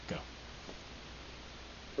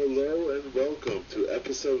Hello and welcome to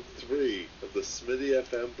episode 3 of the Smitty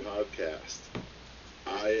FM podcast.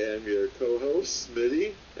 I am your co-host,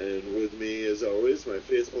 Smitty, and with me, as always, my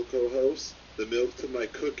faithful co-host, the milk to my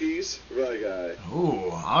cookies, Ry Guy. Ooh,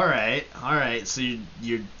 all right. So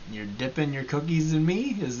you're dipping your cookies in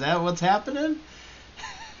me? Is that what's happening?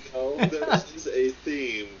 No, there is a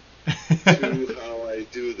theme to how I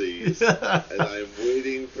do these, and I'm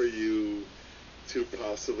waiting for you to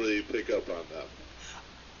possibly pick up on them.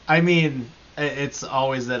 I mean, it's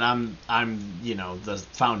always that I'm the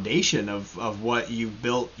foundation of what you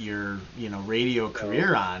built your radio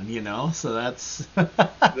career on, so that's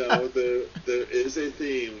No, there is a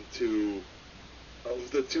theme to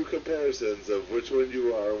of the two comparisons of which one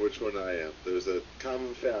you are and which one I am. There's a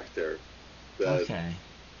common factor that okay.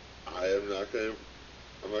 I'm not going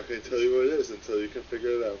to tell you what it is until you can figure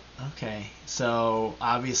it out. Okay, so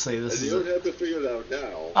obviously this and is. You don't have to figure it out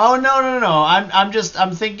now. Oh no! I'm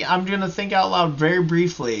gonna think out loud very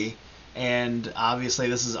briefly, and obviously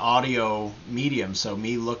this is audio medium, so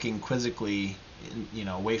me looking quizzically,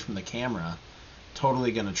 away from the camera,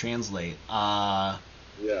 totally gonna translate. Yeah.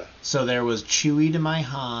 So there was Chewie to my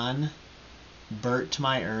Han, Bert to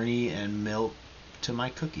my Ernie, and Milk to my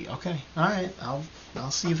Cookie. Okay, all right. I'll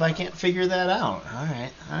see if I can't figure that out. All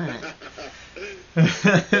right.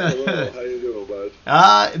 Hello, how you doing, bud?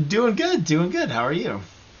 Doing good. How are you?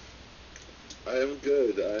 I am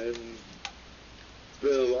good. It's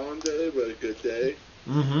been a long day, but a good day.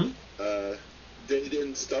 Mm-hmm. Day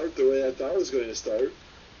didn't start the way I thought it was going to start.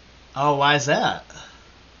 Oh, why is that?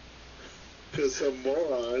 Because some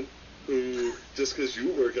moron who, just because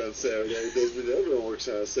you work on Saturday, doesn't mean everyone works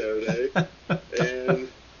on a Saturday. And,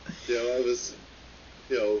 I was,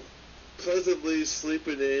 pleasantly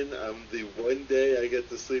sleeping in on the one day I get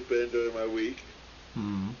to sleep in during my week.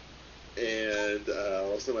 Mm-hmm. And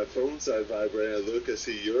also my phone started vibrating. I look, I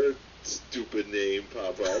see your stupid name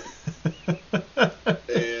pop up.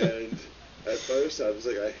 And at first I was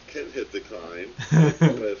like, I can't hit decline. But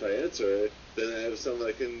if I answer it, then I have something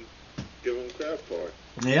I can give them crap for.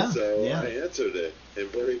 Yeah. So yeah. I answered it, and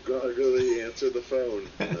very groggily answered the phone.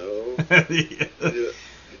 No.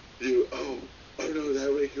 You oh no, did I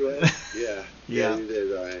wake you up? Yeah. Yeah. You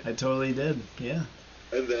did, Ryan. I totally did. Yeah.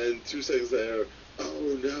 And then 2 seconds later,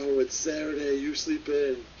 oh no, it's Saturday, you sleep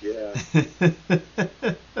in. Yeah.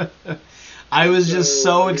 I was just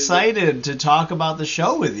so excited to talk about the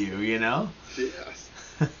show with you, Yes.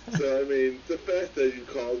 So, the fact that you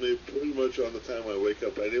called me pretty much on the time I wake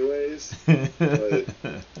up anyways, but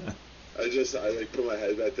I put my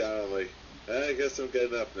head back down, I'm like, I guess I'm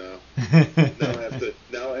getting up now.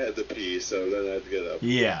 Now I have to pee, so then I have to get up.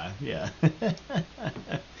 Yeah.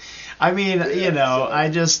 I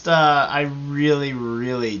really,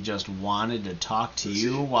 really just wanted to talk to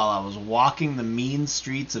you while I was walking the mean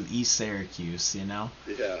streets of East Syracuse,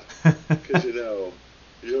 Yeah, because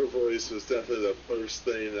your voice was definitely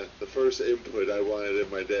the first input I wanted in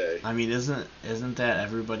my day. Isn't that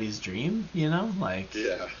everybody's dream, Yeah.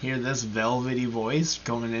 Hear this velvety voice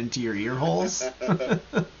coming into your ear holes? Don't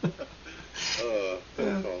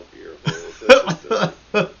call ear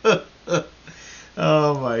holes.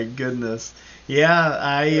 Oh my goodness. Yeah,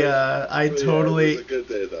 I totally. It was a good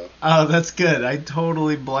day though. Oh, that's good. I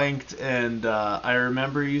totally blanked, and I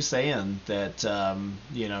remember you saying that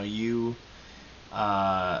you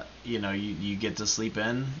get to sleep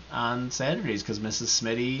in on Saturdays because Mrs.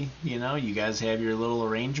 Smitty, you guys have your little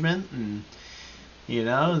arrangement, and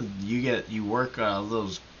you work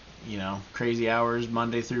those crazy hours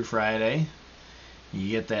Monday through Friday. You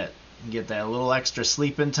get that little extra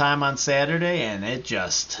sleeping time on Saturday, and it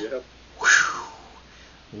just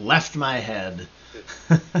left my head.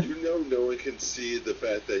 No one can see the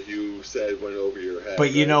fact that you said went over your head.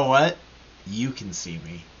 But you know what? You can see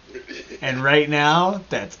me. And right now,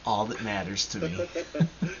 that's all that matters to me.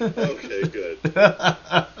 Okay, good.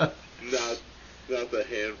 Not the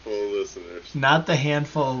handful of listeners. Not the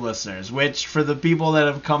handful of listeners, which for the people that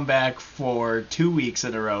have come back for 2 weeks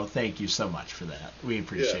in a row, thank you so much for that. We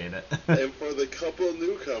appreciate it. And for the couple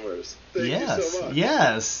newcomers, thank you so much.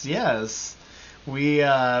 Yes. We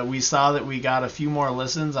saw that we got a few more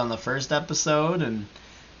listens on the first episode, and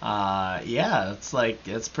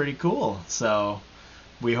it's pretty cool. So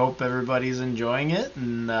we hope everybody's enjoying it,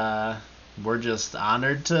 and we're just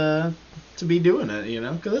honored to be doing it,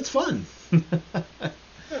 because it's fun.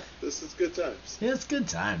 This is good times. Yeah, it's good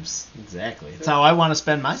times. Exactly. It's how I want to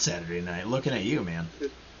spend my Saturday night, looking at you, man.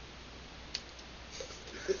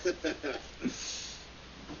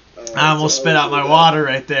 I almost spit out my water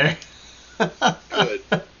right there. Good.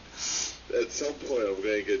 At some point, I'm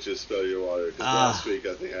going to get you to spill your water. Because last week,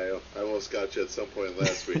 I think I almost got you at some point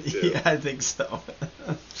last week, too. Yeah, I think so.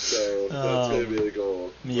 So that's going to be the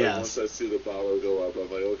goal. Yes. Once I see the bottle go up, I'm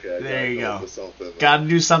like, okay, I there you go. Something. Got to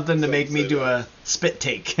do something to make me do a spit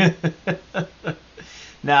take.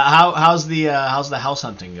 Now, how's the house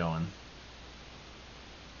hunting going?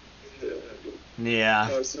 Yeah.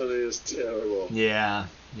 House hunting is terrible. Yeah.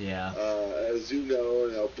 As you know,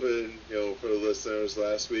 and I'll put in, for the listeners,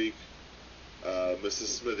 last week,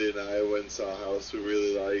 Mrs. Smitty and I went and saw a house we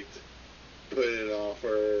really liked, put in an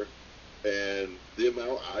offer, and the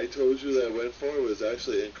amount I told you that it went for was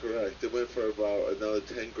actually incorrect. It went for about another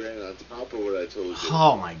 $10,000 on top of what I told you.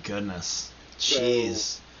 Oh my goodness. Jeez.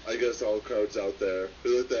 So, I guess all cards out there.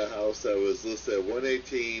 We looked at a house that was listed at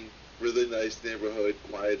 118, really nice neighborhood,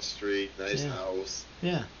 quiet street, nice house.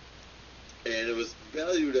 Yeah. And it was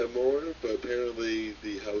valued at more, but apparently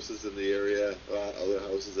the houses in the area, a lot of other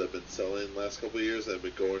houses have been selling the last couple of years have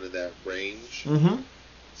been going in that range. Mm-hmm.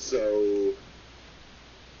 So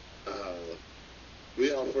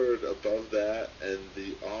we offered above that, and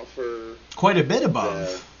the offer... Quite a bit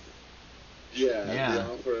above. The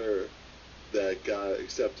offer that got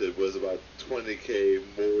accepted was about $20,000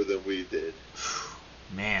 more than we did.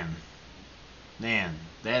 Man,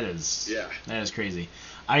 that is that is crazy.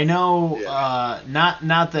 I know,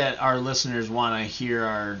 not that our listeners want to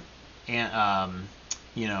hear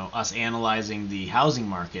us analyzing the housing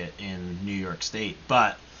market in New York State,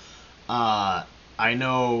 but I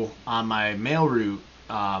know on my mail route,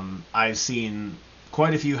 I've seen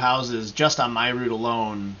quite a few houses just on my route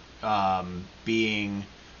alone being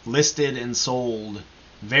listed and sold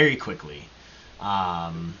very quickly.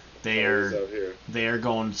 They are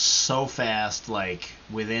going so fast, like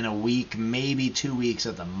within a week, maybe 2 weeks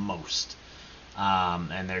at the most,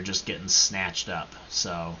 and they're just getting snatched up.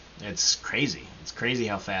 So it's crazy. It's crazy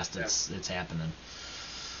how fast it's happening.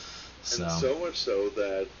 So. And so much so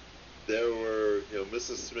that there were,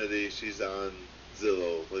 Mrs. Smitty, she's on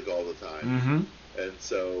Zillow like all the time, and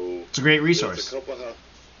so it's a great resource. A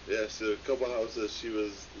couple houses she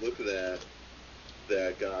was looking at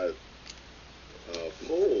that got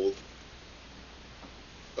pulled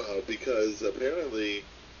because apparently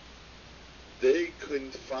they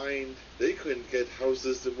couldn't get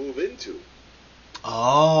houses to move into.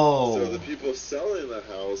 Oh. So the people selling the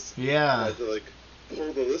house had to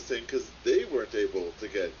pull the listing because they weren't able to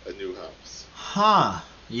get a new house. Huh.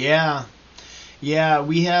 Yeah. Yeah,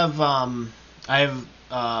 we have I have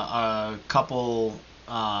a couple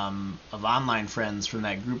of online friends from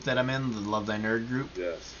that group that I'm in, the Love Thy Nerd group.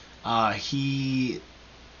 Yes. He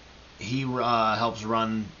helps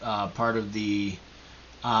run part of the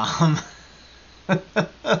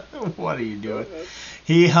what are you doing?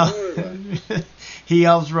 He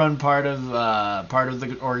helps run part of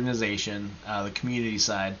the organization, the community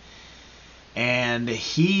side, and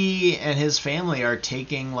he and his family are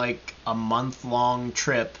taking like a month-long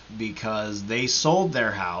trip because they sold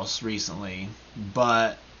their house recently,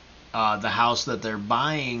 but the house that they're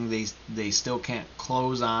buying, they still can't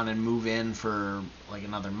close on and move in for like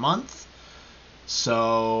another month.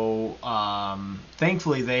 So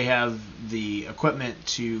thankfully they have the equipment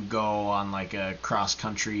to go on like a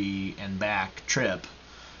cross-country and back trip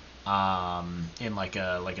in like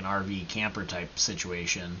an RV camper type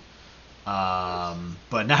situation.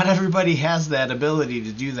 But not everybody has that ability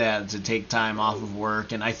to do that, to take time off of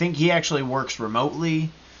work. And I think he actually works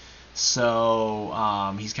remotely,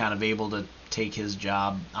 so he's kind of able to take his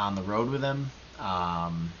job on the road with him.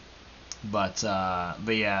 But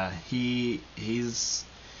yeah, he's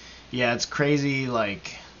it's crazy,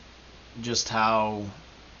 like just how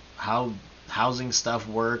housing stuff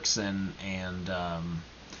works, and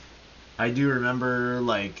I do remember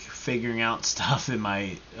like figuring out stuff in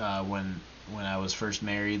my when I was first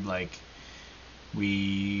married. Like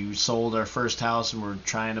we sold our first house and we're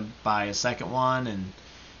trying to buy a second one, and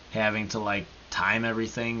having to like time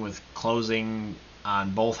everything with closing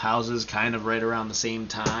on both houses kind of right around the same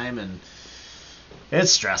time, and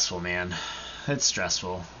it's stressful, man. It's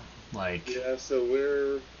stressful. Like so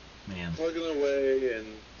we're plugging away and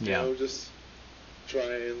just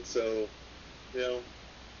trying. So no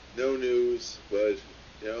news, but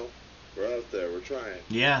we're out there. We're trying.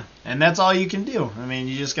 Yeah, and that's all you can do. I mean,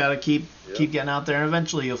 you just gotta keep getting out there, and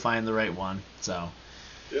eventually you'll find the right one. So.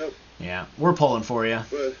 Yep. Yeah, we're pulling for you.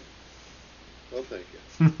 Well, thank you.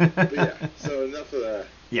 But yeah, so enough of that.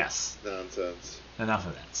 Yes. Nonsense. Enough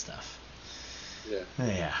of that stuff. Yeah.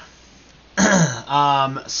 Yeah.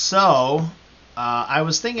 So, I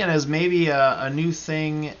was thinking as maybe a new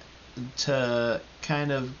thing to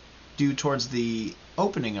kind of do towards the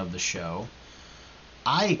opening of the show.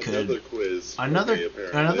 I could another quiz.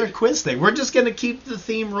 Another quiz thing. We're just gonna keep the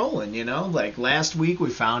theme rolling, you know. Like last week, we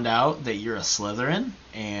found out that you're a Slytherin,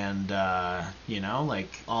 and you know, like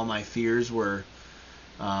all my fears were,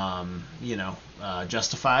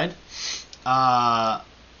 justified.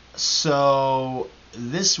 So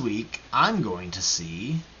this week, I'm going to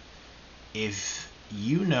see if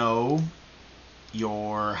you know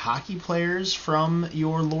your hockey players from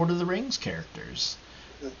your Lord of the Rings characters.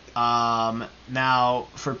 Now,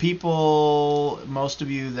 for people, most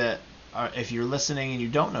of you that are, if you're listening and you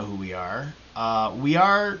don't know who we are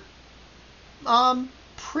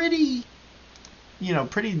pretty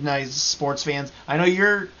nice sports fans. I know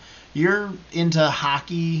you're into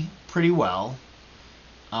hockey pretty well,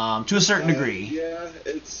 to a certain degree.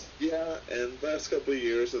 And last couple of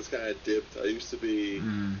years it's kind of dipped. I used to be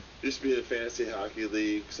in a fantasy hockey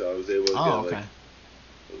league, so I was able to get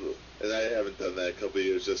and I haven't done that a couple of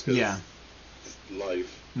years just because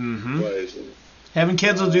life. Mm-hmm. But having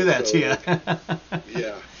kids will do that to you.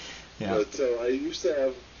 Yeah. But so I used to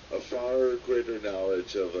have a far greater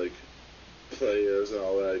knowledge of like players and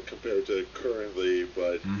all that compared to currently,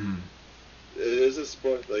 but it is a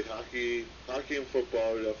sport like hockey and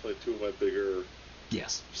football are definitely two of my bigger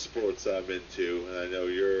sports I'm into, and I know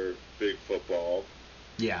you're big football.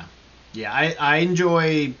 Yeah, I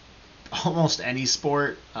enjoy almost any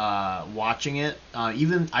sport, watching it. I've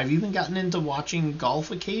even gotten into watching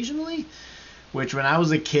golf occasionally, which when I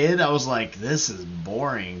was a kid I was like, this is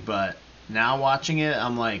boring, but now watching it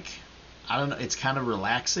I'm like, I don't know, it's kind of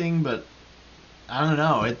relaxing, but I don't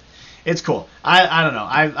know, it's cool. I don't know,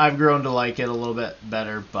 I've grown to like it a little bit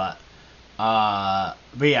better, but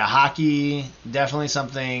yeah, hockey definitely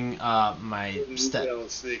something. My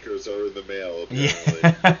sneakers are in the mail apparently.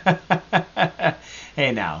 Yeah.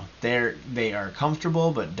 Hey, now they are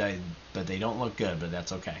comfortable, but they don't look good, but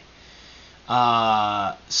that's okay.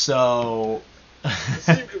 So. The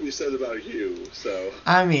same could be said about you. So.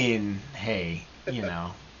 I mean, hey, you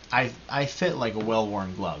know, I fit like a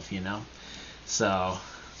well-worn glove, you know, so.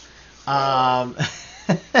 Let's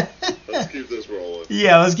keep this rolling.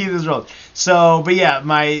 Yeah, let's keep this rolling. So, but yeah,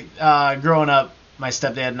 my growing up, my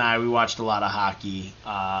stepdad and I, we watched a lot of hockey.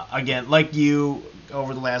 Again, like you,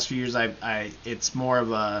 over the last few years, it's more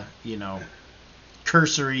of a, you know,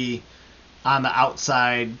 cursory, on the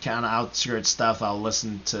outside, kind of outskirts stuff. I'll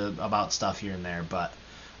listen to about stuff here and there, but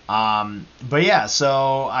yeah.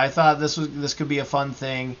 So I thought this could be a fun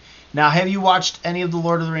thing. Now, have you watched any of the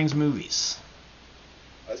Lord of the Rings movies?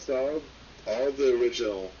 I saw all the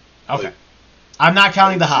original. Okay. Like, I'm not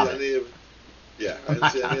counting The Hobbit. I didn't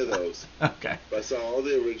see any of those. Okay. But I saw all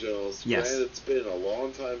the originals. Yes. Granted, it's been a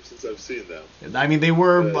long time since I've seen them. I mean, they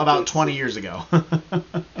were about 20 years ago.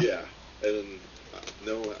 Yeah. And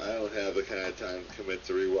no, I don't have the kind of time to commit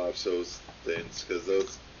to rewatch those things, because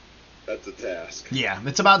that's a task. Yeah,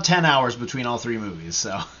 it's about 10 hours between all three movies,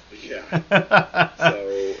 so. Yeah.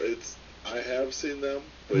 So I have seen them,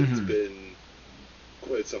 but it's been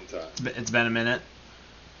quite some time. It's been a minute?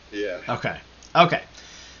 Yeah. Okay.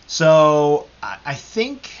 So I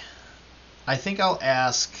think I'll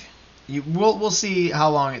ask you. We'll see how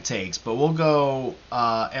long it takes, but we'll go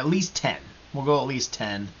at least 10. We'll go at least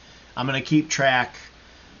 10. I'm gonna keep track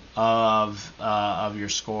of your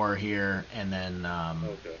score here, and then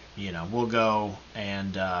you know, we'll go,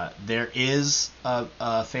 and there is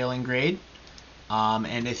a failing grade,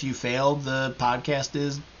 and if you fail, the podcast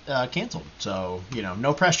is canceled. So, you know,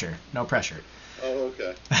 no pressure. Oh,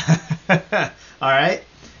 okay. All right.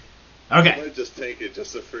 Okay. I might just take it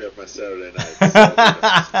just to free up my Saturday night.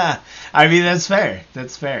 I mean, that's fair.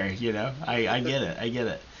 You know, I get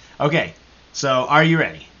it. Okay. So, are you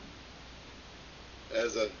ready?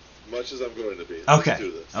 As much as I'm going to be. Okay. Let's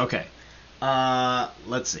do this. Okay.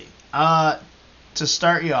 Let's see. To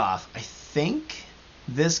start you off, I think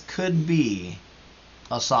this could be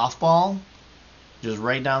a softball, just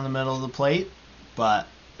right down the middle of the plate, but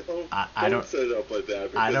I don't set it up like that.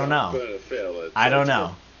 I don't know. I'm going to fail it. I don't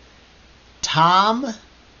know. Tom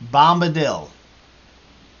Bombadil.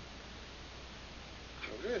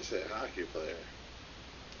 I'm going to say hockey player.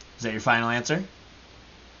 Is that your final answer?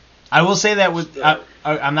 I will say that with Sure.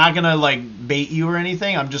 I'm not gonna like bait you or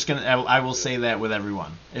anything. I will say that with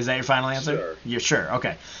everyone. Is that your final answer? Sure. You're sure?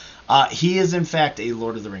 Okay. He is in fact a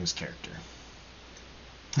Lord of the Rings character.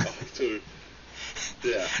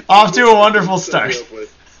 Yeah. Off to a wonderful start.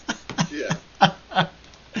 Yeah.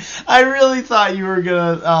 I really thought you were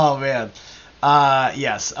gonna. Oh man.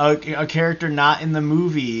 Yes, a character not in the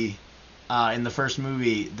movie, in the first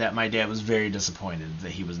movie, that my dad was very disappointed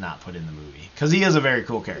that he was not put in the movie, because he is a very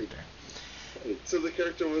cool character. So the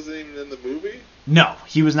character wasn't even in the movie? No,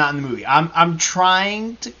 he was not in the movie. I'm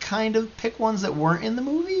trying to kind of pick ones that weren't in the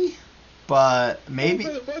movie, but maybe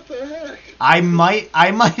What the heck? I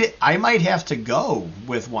might have to go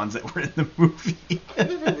with ones that were in the movie. I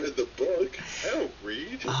never read the book. I don't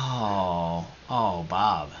read. Oh,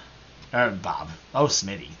 Bob. Bob. Oh,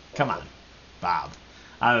 Smitty. Come on, Bob.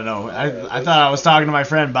 I don't know. I thought I was talking to my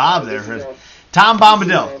friend Bob there. Tom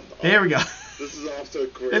Bombadil. There we go. This is off to a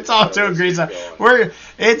great It's off to a great start.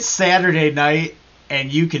 It's Saturday night,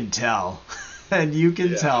 and you can tell. And you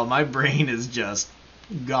can tell. My brain is just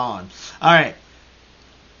gone. All right.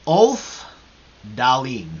 Ulf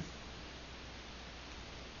Dahlin.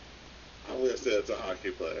 I'm going to say that's a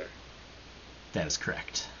hockey player. That is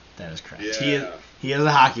correct. That is correct. Yeah. He is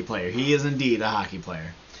a hockey player. He is indeed a hockey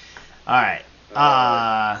player. All right.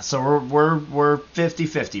 So we're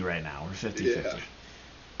 50-50 right now. We're 50-50.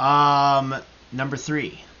 Yeah. Number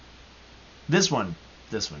 3. This one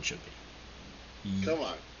should be. Come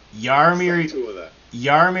on. Yarmir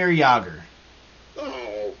Yager.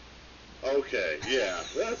 Oh. Okay. Yeah.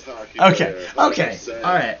 That's hockey. Okay.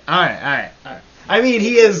 Player. All right. I mean,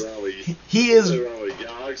 he is Around with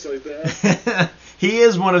Yogs like that. he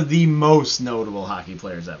is one of the most notable hockey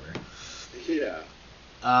players ever. Yeah.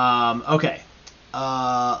 Okay.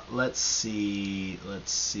 Let's see.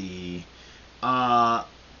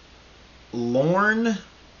 Lorne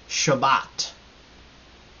Shabbat.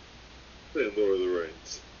 In Lord of the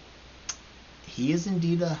Rings. He is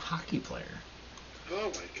indeed a hockey player. Oh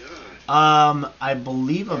my god. I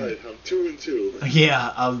believe Alright, I'm 2-2.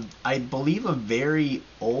 Yeah, I believe a very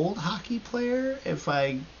old hockey player. If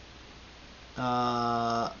I,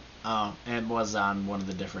 and was on one of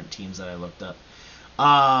the different teams that I looked up.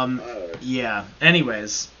 Yeah.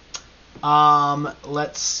 Anyways,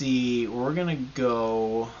 let's see. We're gonna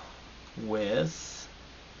go with,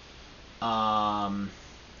 oh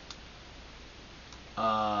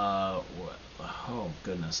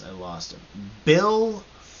goodness, I lost him. Bill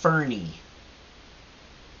Fernie.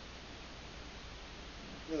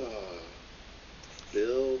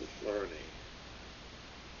 Bill Fernie.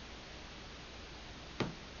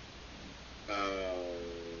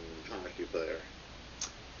 Hockey player.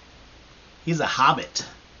 He's a hobbit.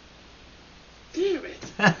 Damn it.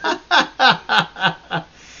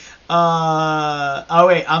 Oh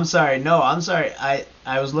wait, I'm sorry. No, I'm sorry. I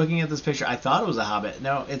was looking at this picture. I thought it was a hobbit.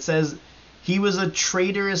 No, it says he was a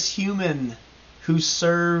traitorous human who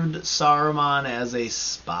served Saruman as a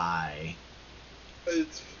spy. But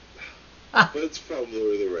it's from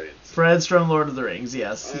Lord of the Rings. Fred's from Lord of the Rings,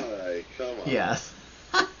 yes. Alright, come on. Yes.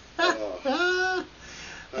 I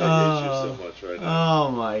hate you so much right now.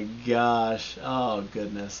 Oh my gosh. Oh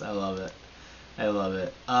goodness. I love it.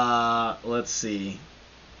 Let's see.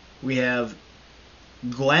 We have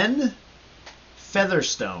Glenn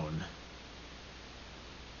Featherstone.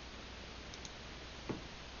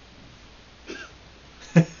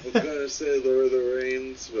 I'm gonna say Lord of the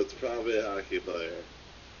Rings, but it's probably a hockey player.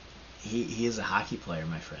 He is a hockey player,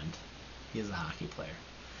 my friend. He is a hockey player.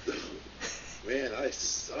 Man, I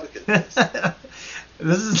suck at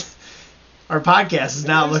this. Our podcast is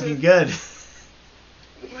not looking good.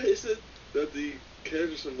 Why is it that the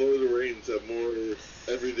characters from Lord of the Rings have more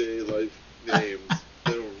everyday life names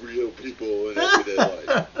than real people in everyday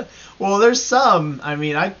life? Well, there's some. I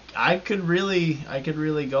mean, I could really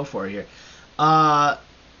go for it here.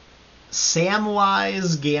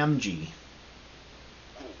 Samwise Gamgee.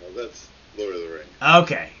 Oh, well, that's Lord of the Rings.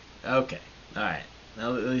 Okay. All right.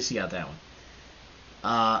 Now, at least you got that one.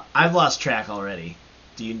 I've lost track already.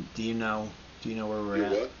 Do you know where we're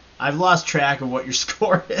at? What? I've lost track of what your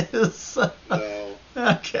score is. No.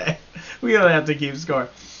 Okay. We don't have to keep score.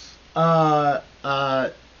 UC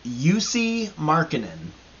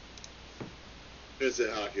Markkinen. It's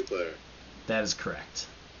a hockey player. That is correct.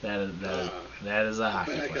 That is a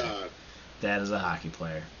hockey player. God. That is a hockey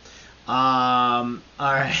player. All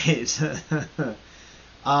right.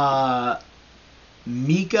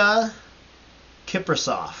 Mika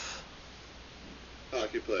Kiprasov.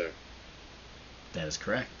 Hockey player. That is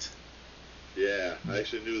correct. Yeah, I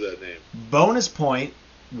actually knew that name. Bonus point.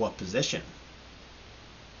 What position?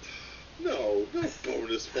 No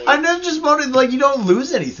bonus point. I'm not just bonus. Like, you don't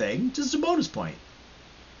lose anything. Just a bonus point.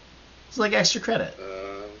 It's like extra credit.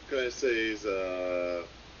 I'm gonna say he's a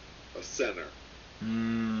center.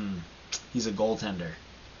 He's a goaltender.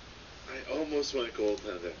 I almost went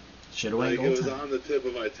goaltender. Should have went goaltender. It was on the tip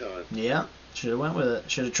of my tongue. Yeah, should have went with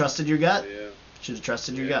it. Should have trusted your gut. Yeah. Should have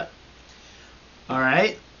trusted your gut. All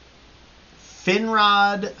right.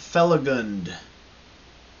 Finrod Felagund.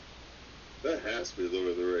 That has to be Lord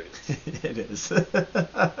of the Rings. It is.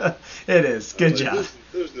 It is. Good job.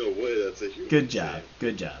 There's no way that's a human Good job. name.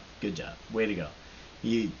 Good job. Good job. Way to go.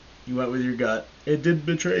 You went with your gut. It did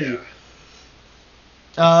betray you.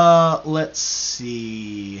 Let's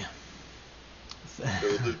see.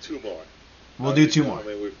 We'll do two more. We'll do two more. How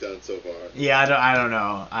many we've done so far? Yeah, I don't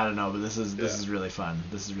know, but this is really fun.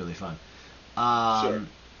 This is really fun. Sure.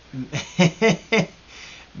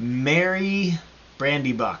 Mary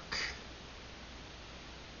Brandy Buck.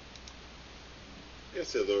 I guess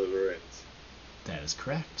say Lord of the Rings. That is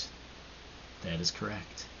correct. That is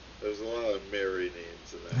correct. There's a lot of Mary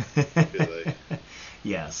names in that. I feel like.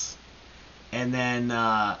 Yes. And then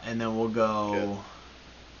we'll go. Good.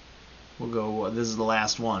 We'll go. This is the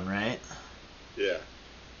last one, right? Yeah.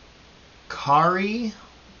 Kari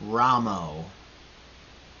Ramo.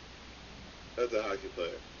 That's a hockey player.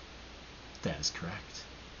 That is correct.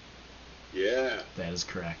 Yeah. That is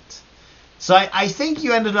correct. So I think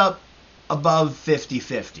you ended up above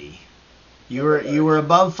 50-50. You were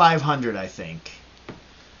above 500, I think.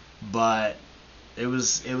 But it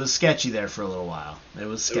was sketchy there for a little while. It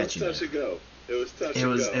was sketchy. It was touch and go. It was touch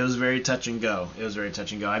and go. It was very touch and go. It was very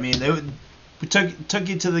touch and go. I mean, we took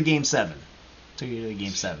you to the game 7. Took you to the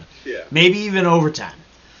game 7. Yeah. Maybe even overtime.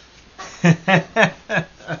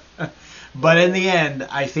 But in the end,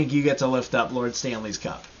 I think you get to lift up Lord Stanley's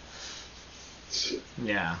cup.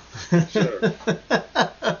 Yeah. Sure.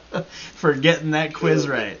 For getting that quiz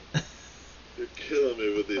right. You're killing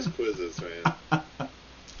me with these quizzes, man.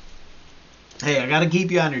 Hey, I gotta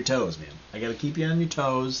keep you on your toes, man. I gotta keep you on your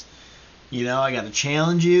toes. You know, I gotta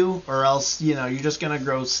challenge you, or else, you know, you're just gonna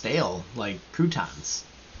grow stale, like croutons.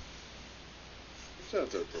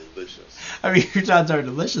 Croutons are delicious. I mean, croutons are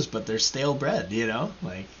delicious, but they're stale bread, you know?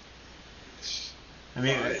 Like, I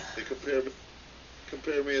mean... Right. They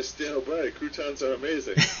compare me to stale bread. Croutons are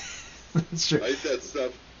amazing. That's true. I eat that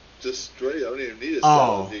stuff just straight. I don't even need a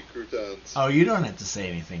salad to eat croutons. Oh, you don't have to say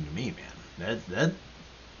anything to me, man.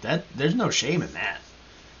 That there's no shame in that.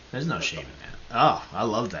 There's no shame in that. Oh, I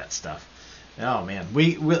love that stuff. Oh man,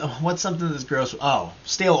 we what's something that's gross? Oh,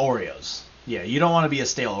 stale Oreos. Yeah, you don't want to be a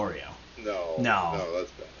stale Oreo. No,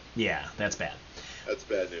 that's bad. Yeah, that's bad. That's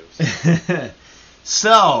bad news.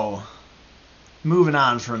 So, moving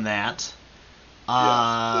on from that.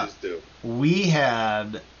 Yes, please do. We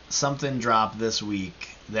had something drop this week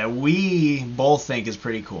that we both think is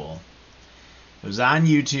pretty cool. It was on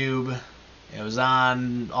YouTube. It was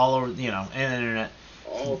on all over, you know, internet.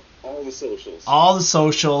 All the socials. All the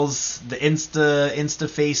socials, the Insta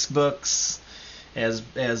Facebooks, as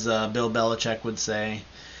Bill Belichick would say.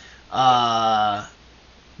 Marvel.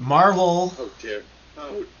 How dare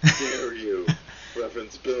you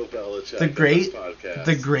reference Bill Belichick the great in this podcast.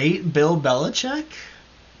 The great Bill Belichick?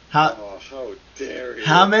 How dare you?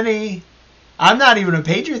 How many? I'm not even a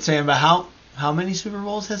Patriots fan, but how many Super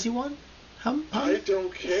Bowls has he won? I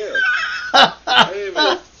don't care. I am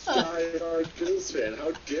a die-hard Bills fan.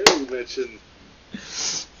 How dare you mention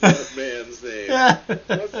that man's name?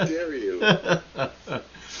 How dare you?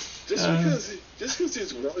 Just because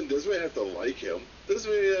he's won doesn't mean I have to like him. Doesn't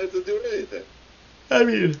mean I have to do anything. I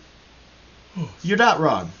mean, you're not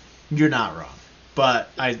wrong. You're not wrong. But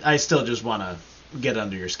I still just want to get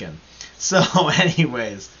under your skin. So,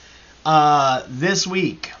 anyways, this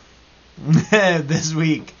week,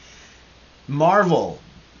 Marvel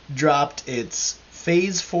dropped its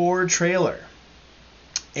Phase 4 trailer.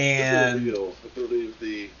 And reveal, I believe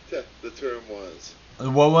the term was.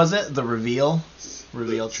 What was it? The reveal?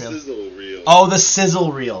 Reveal the trailer? Sizzle reel. Oh, the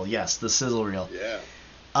sizzle reel. Yes, the sizzle reel. Yeah.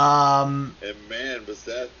 And man, was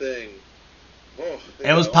that thing... Oh,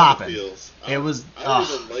 it was popping. I don't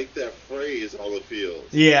even like that phrase, all the feels.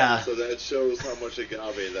 Yeah. So that shows how much it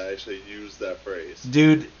got me that I actually used that phrase.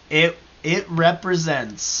 Dude, it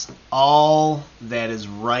represents all that is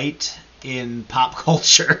right in pop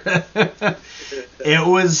culture. It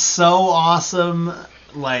was so awesome,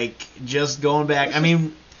 like, just going back. I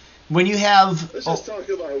mean, when you have... Let's just talk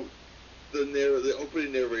about the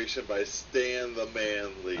opening narration by Stan the Man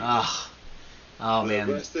Lee. Oh, man.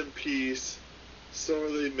 Rest in peace.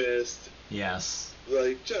 Sorely missed. Yes.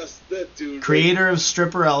 Like, just that dude. Creator of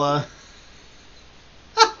Stripperella.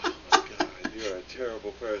 Oh my god, you're a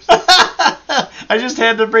terrible person. I just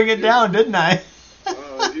had to bring it down, didn't I?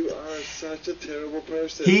 Oh, you are such a terrible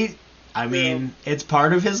person. I mean, it's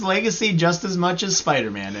part of his legacy just as much as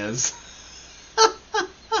Spider-Man is.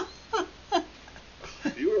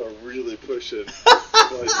 You are really pushing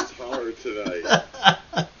buttons hard tonight.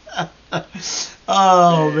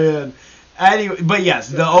 Oh, man. Anyway, but yes,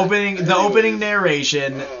 the opening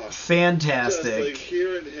narration, fantastic. Just like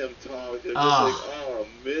hearing him talk, and just like, oh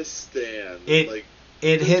miss Stan. It like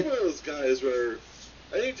it he's hit. one of those guys where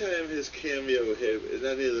anytime his cameo hit in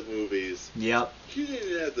any of the movies, Yep. he didn't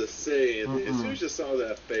even have to say anything. As soon as you saw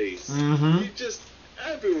that face, Mm-hmm.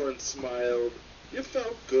 everyone smiled. You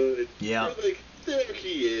felt good. Yeah. You're like, there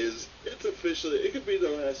he is. It's officially, it could be the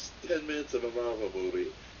last 10 minutes of a Marvel movie.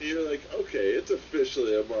 And you're like, okay, it's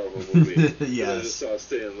officially a Marvel movie. Yes. And I just saw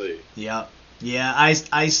Stan Lee. Yep. Yeah,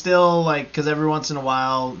 I still, like, because every once in a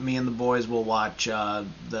while, me and the boys will watch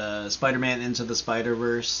the Spider-Man Into the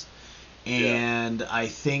Spider-Verse. And I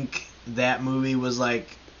think that movie was,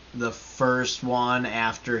 like, the first one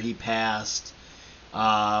after he passed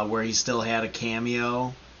where he still had a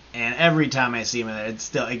cameo. And every time I see him in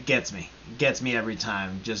it, it gets me. It gets me every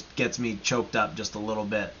time. Just gets me choked up just a little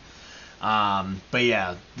bit. But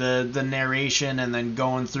yeah, the narration and then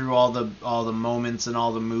going through all the moments in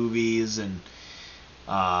all the movies and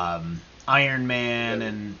Iron Man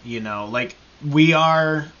and like we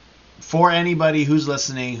are, for anybody who's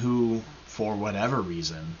listening who for whatever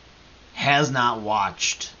reason has not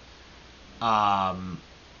watched the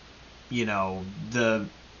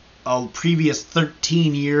previous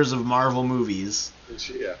 13 years of Marvel movies.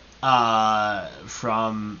 Yeah.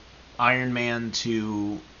 From Iron Man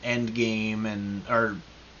to Endgame or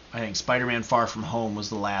I think Spider-Man Far From Home was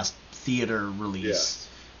the last theater release. Yes.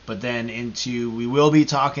 But then we will be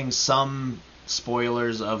talking some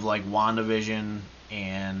spoilers of like WandaVision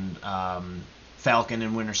and Falcon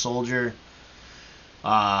and Winter Soldier.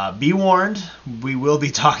 Be warned, we will be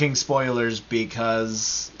talking spoilers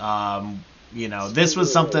because this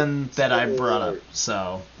was something that I brought up.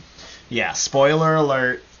 So yeah, spoiler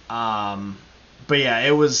alert. But yeah,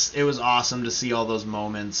 it was awesome to see all those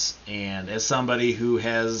moments, and as somebody who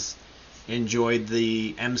has enjoyed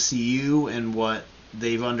the MCU and what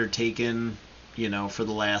they've undertaken, for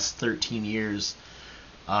the last 13 years,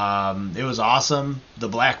 it was awesome. The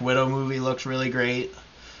Black Widow movie looks really great.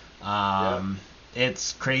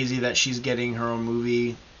 It's crazy that she's getting her own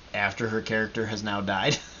movie after her character has now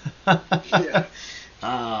died. Yeah.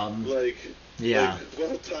 Yeah.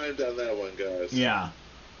 Well timed on that one, guys. Yeah.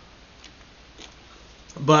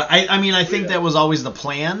 But I think that was always the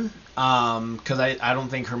plan, because I don't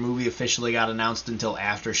think her movie officially got announced until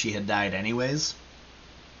after she had died anyways.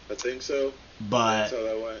 I think so. But That's how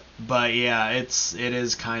that went. But yeah, it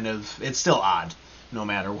is kind of, it's still odd, no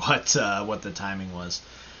matter what the timing was.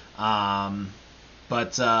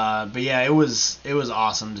 But yeah, it was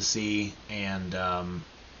awesome to see, and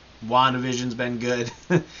WandaVision's been good.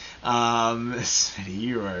 Smitty,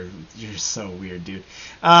 you're so weird, dude.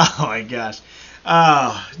 Oh my gosh.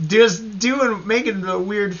 Just making the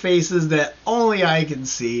weird faces that only I can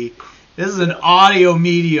see. This is an audio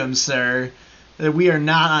medium, sir. That we are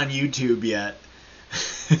not on YouTube yet.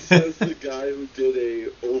 Says the guy who did a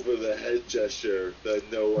over the head gesture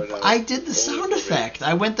that no one else. I did the sound effect.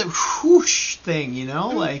 I went the whoosh thing,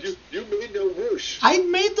 like you made no whoosh. I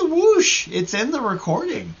made the whoosh. It's in the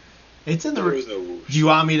recording. It's in the. There was no whoosh. Do you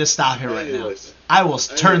want me to stop it right now? I will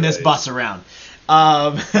turn this bus around.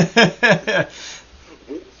 We're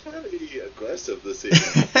pretty aggressive this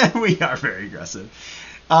evening. We are very aggressive.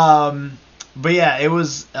 But yeah, it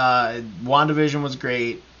was WandaVision was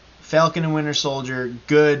great. Falcon and Winter Soldier,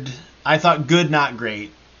 good. I thought good, not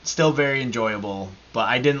great. Still very enjoyable, but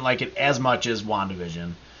I didn't like it as much as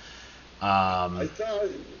WandaVision. I thought.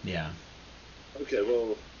 Yeah. Okay,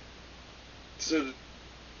 well, so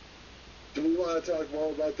do we want to talk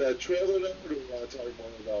more about that trailer now, or do we want to talk more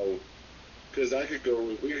about? Because we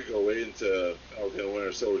could go into Falcon and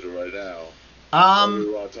Winter Soldier right now. Or do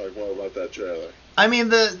we want to talk more about that trailer? I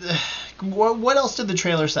mean, what else did the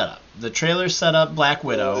trailer set up? The trailer set up Black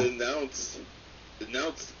Widow. Well, it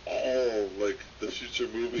announced all like the future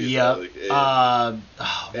movies. Yep.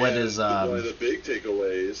 One of the big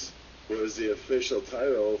takeaways was the official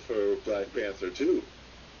title for Black Panther 2.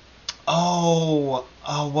 Oh,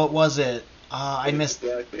 what was it? I missed.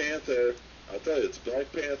 Black Panther. I'll tell you, it's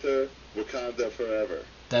Black Panther, Wakanda Forever.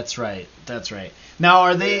 That's right. Now,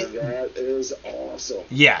 are they... And that is awesome.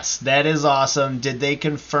 Yes, that is awesome. Did they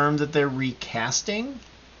confirm that they're recasting?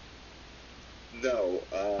 No.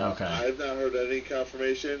 Okay. I've not heard any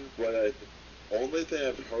confirmation. Only thing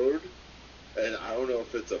I've heard, and I don't know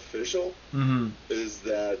if it's official, is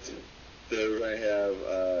that they're going to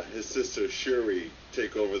have his sister Shuri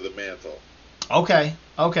take over the mantle. Okay.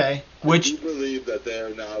 I do believe that they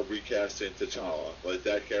are now recasting T'Challa. Like,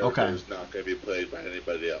 that character is not going to be played by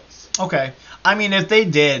anybody else. Okay. I mean, if they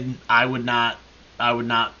did, I would not,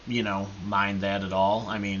 mind that at all.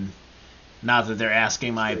 I mean, not that they're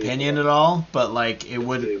asking my opinion at all, but, like, it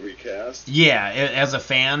would... If they recast? Yeah, as a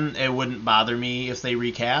fan, it wouldn't bother me if they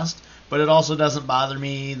recast. but it also doesn't bother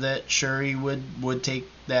me that Shuri would take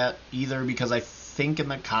that either, because I think in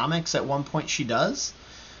the comics at one point she does.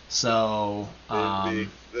 So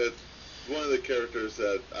that's one of the characters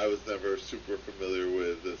that I was never super familiar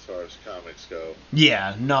with as far as comics go.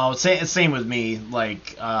 Yeah, no, same with me.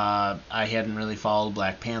 Like, I hadn't really followed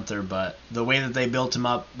Black Panther, but the way that they built him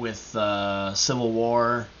up with Civil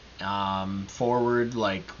War forward,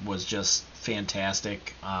 like, was just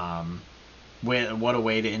fantastic. What a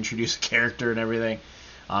way to introduce a character and everything.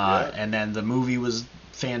 And then the movie was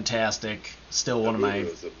fantastic. Still one of my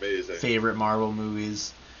favorite Marvel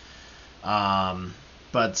movies. So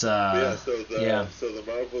the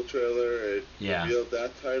Marvel trailer, revealed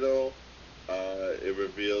that title. It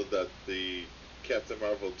revealed that the Captain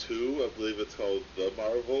Marvel 2, I believe it's called The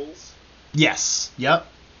Marvels. Yes. Yep.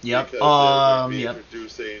 Because they're going to be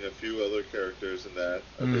introducing a few other characters in that,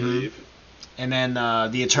 I believe. And then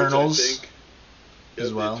the Eternals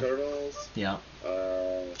as well. The Eternals. Yeah.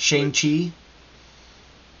 Shang-Chi.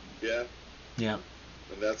 Yeah. Yeah.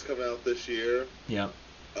 And that's coming out this year. Yeah.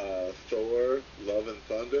 Thor, Love and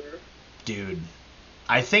Thunder. Dude,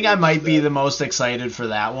 I think I might be the most excited for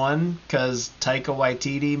that one, because Taika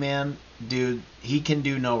Waititi, man, dude, he can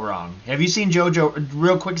do no wrong. Have you seen Jojo,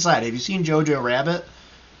 real quick aside, have you seen Jojo Rabbit?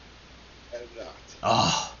 I have not.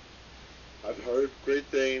 Oh. I've heard great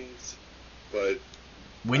things, but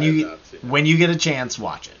when you get a chance,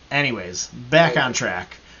 watch it. Anyways, back on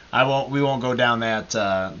track. We won't go down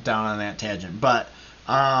on that tangent, but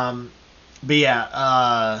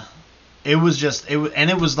yeah, it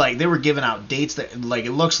was like they were giving out dates that, like,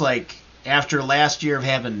 it looks like after last year of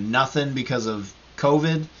having nothing because of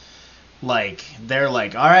COVID, like, they're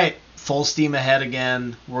like, all right, full steam ahead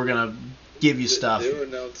again. We're gonna give you stuff. They were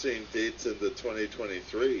announcing dates into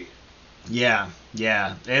 2023. Yeah,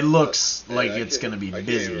 it looks like it's gonna be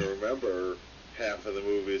busy. I can't even remember half of the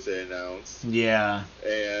movies they announced. Yeah.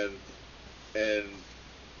 And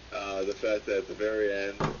the fact that at the very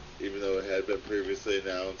end, even though it had been previously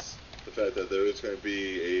announced, the fact that there was going to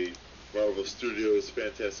be a Marvel Studios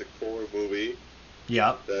Fantastic Four movie.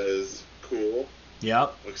 Yep. That is cool.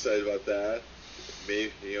 Yep. I'm excited about that.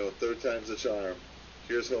 Maybe, third time's a charm.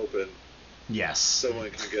 Here's hoping. Yes.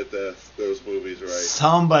 Someone can get those movies right.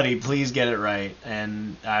 Somebody please get it right.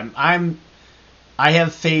 And I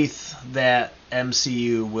have faith that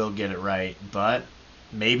MCU will get it right, but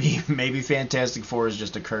maybe Fantastic Four is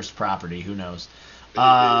just a cursed property. Who knows?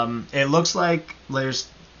 It looks like there's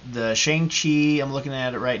the Shang-Chi. I'm looking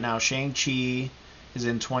at it right now. Shang-Chi is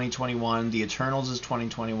in 2021. The Eternals is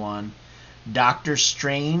 2021. Doctor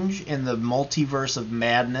Strange in the Multiverse of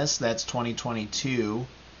Madness, that's 2022.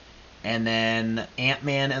 And then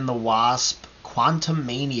Ant-Man and the Wasp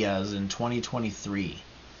Quantumania is in 2023.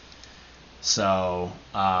 So,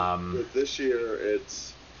 this year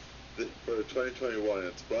it's for 2021.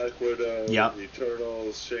 It's Black Widow,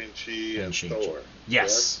 Eternals, Shang-Chi, and Thor.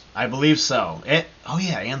 Yes, correct? I believe so.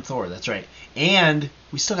 And Thor. That's right. And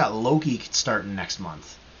we still got Loki starting next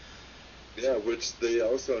month. Yeah, which they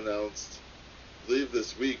also announced, I believe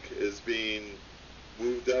this week, is being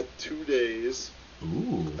moved up 2 days.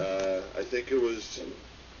 Ooh. I think it was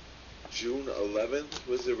June 11th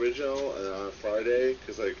was the original, and on Friday,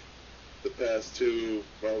 because like the past two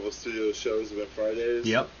Marvel Studios shows have been Fridays.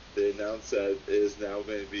 Yep. They announced that it is now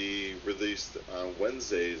going to be released on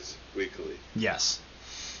Wednesdays weekly. Yes.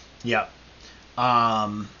 Yep.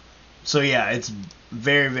 So yeah, it's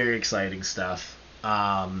very, very exciting stuff.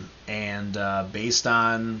 And based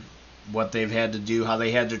on what they've had to do, how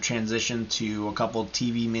they had to transition to a couple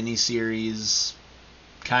TV miniseries,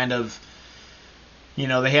 kind of, they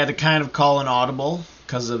had to kind of call an audible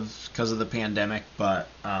because of the pandemic, but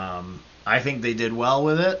I think they did well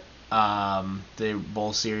with it.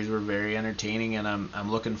 Both series were very entertaining, and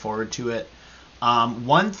I'm looking forward to it.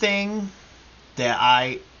 One thing that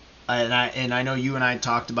I know you and I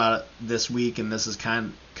talked about it this week, and this is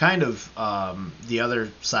kind of the other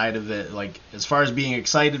side of it, like as far as being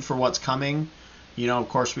excited for what's coming, of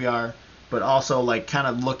course we are, but also like kind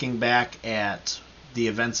of looking back at the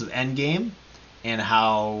events of Endgame and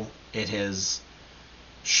how it has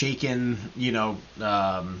shaken,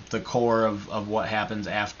 the core of what happens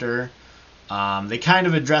after. They kind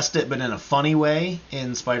of addressed it, but in a funny way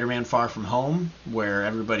in Spider-Man Far From Home, where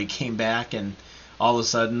everybody came back and all of a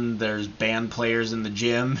sudden there's band players in the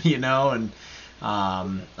gym, and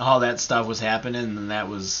all that stuff was happening, and that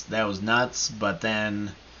was nuts. But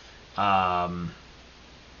then,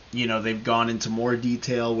 they've gone into more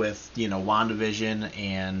detail with, WandaVision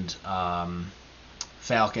and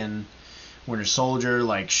Falcon, Winter Soldier,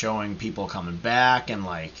 like showing people coming back and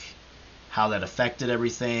like how that affected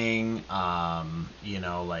everything.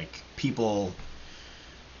 Like people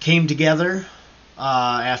came together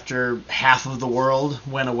after half of the world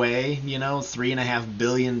went away. 3.5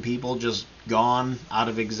 billion people just gone out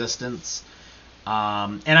of existence.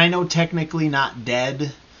 And I know technically not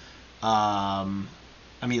dead.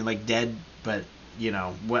 Like dead, but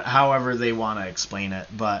however they want to explain it.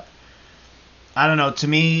 But I don't know. To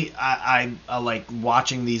me, I like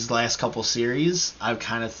watching these last couple series. I've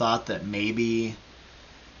kind of thought that maybe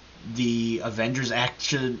the Avengers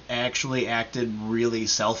actually acted really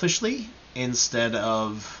selfishly instead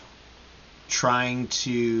of trying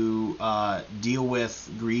to deal with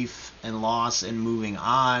grief and loss and moving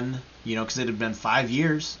on. Because it had been 5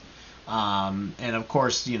 years, and of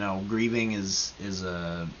course, grieving is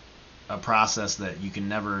a process that you can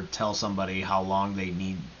never tell somebody how long they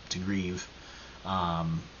need to grieve.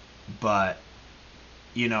 But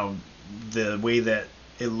the way that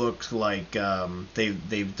it looked like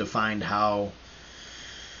they've defined how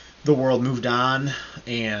the world moved on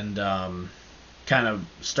and kind of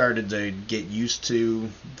started to get used to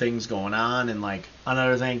things going on. And like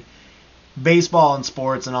another thing, baseball and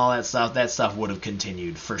sports and all that stuff would have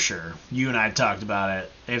continued for sure. You and I talked about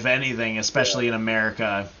it. If anything, especially in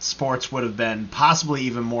America, sports would have been possibly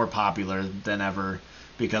even more popular than ever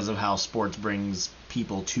because of how sports brings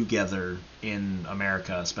people together in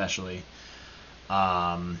America, especially.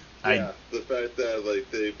 The fact that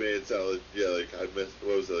like they made it sound like I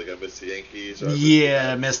missed the Yankees. Or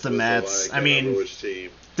I missed the Mets. I mean, which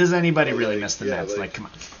team? Does anybody really miss the Mets? Like, come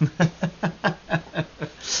on.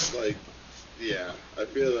 I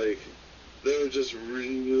feel like they were just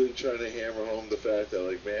really trying to hammer home the fact that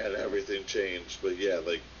like, man, everything changed. But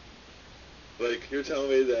like you're telling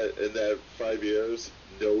me that in that 5 years,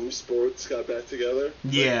 no sports got back together?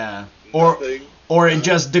 Yeah. Nothing? Or it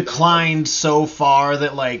just declined so far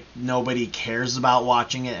that like nobody cares about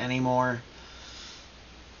watching it anymore.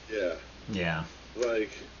 Yeah. Yeah. Like,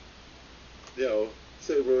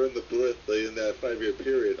 say we're in the blip like, in that 5-year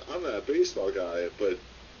period. I'm not a baseball guy, but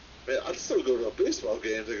man, I'd still go to a baseball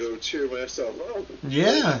game to go cheer myself up.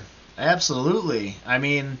 Yeah, absolutely. I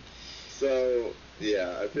mean... So,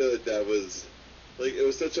 yeah, I feel like that was... Like, it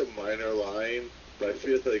was such a minor line, but I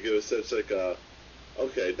feel like it was such like a...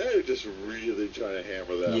 Okay, now you're just really trying to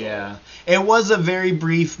hammer that home. It was a very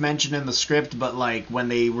brief mention in the script, but like when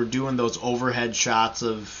they were doing those overhead shots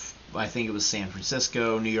of, I think it was San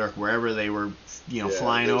Francisco, New York, wherever they were,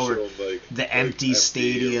 flying over the empty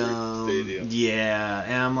stadium. Yeah,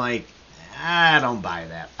 and I'm like, I don't buy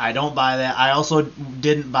that. I also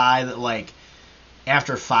didn't buy that like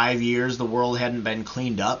after 5 years the world hadn't been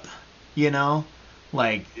cleaned up.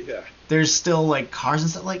 Like there's still like cars and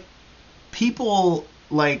stuff. Like people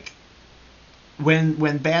like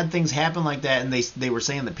when bad things happen like that, and they were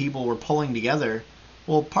saying that people were pulling together.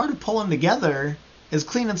 Well, part of pulling together is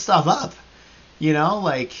cleaning stuff up.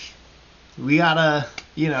 Like we gotta,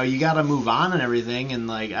 you gotta move on and everything, and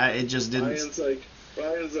like it just didn't.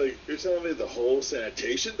 Ryan's like, you're telling me the whole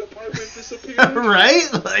sanitation department disappeared? Right?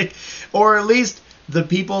 Like, or at least the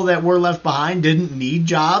people that were left behind didn't need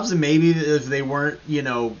jobs, and maybe if they weren't,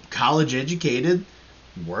 college educated,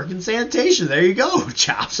 work in sanitation. There you go.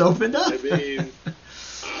 Jobs opened up. I mean,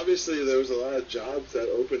 obviously there was a lot of jobs that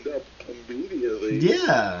opened up immediately.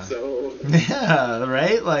 Yeah. So. Yeah,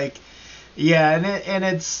 right? Like, yeah, and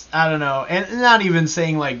it's, I don't know, and not even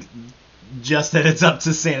saying like just that it's up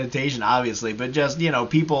to sanitation, obviously, but just,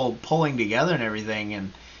 people pulling together and everything,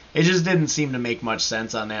 and it just didn't seem to make much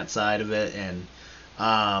sense on that side of it. And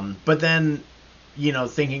but then,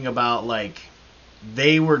 thinking about like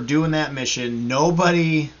they were doing that mission,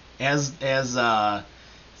 nobody, as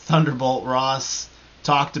Thunderbolt Ross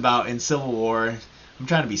talked about in Civil War. I'm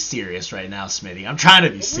trying to be serious right now, Smitty. I'm trying to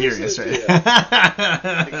be serious right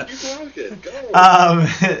now. Keep walking. Go.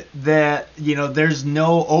 That, there's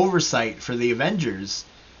no oversight for the Avengers.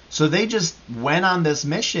 So they just went on this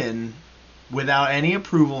mission without any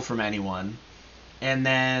approval from anyone. And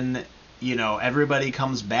then, everybody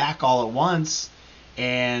comes back all at once.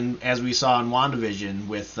 And as we saw in WandaVision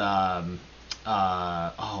with, oh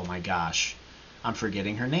my gosh, I'm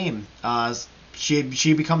forgetting her name.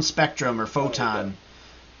 She becomes Spectrum or Photon.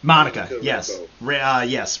 Monica, yes.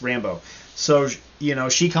 Yes, Rambo. So,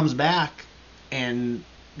 she comes back and,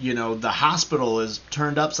 the hospital is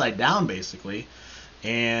turned upside down, basically.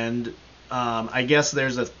 And I guess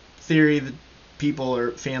there's a theory that people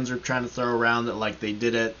or fans are trying to throw around that, like, they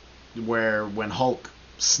did it where when Hulk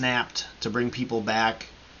snapped to bring people back,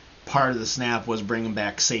 part of the snap was bring them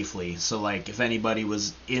back safely. So, like, if anybody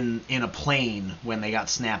was in a plane when they got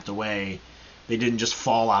snapped away, they didn't just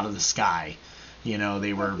fall out of the sky.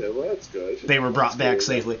 They were Okay, well, that's good. they were brought That's back good.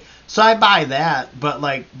 safely. So I buy that,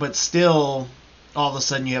 but still, all of a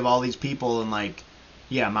sudden you have all these people and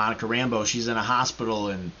Monica Rambeau, she's in a hospital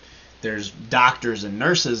and there's doctors and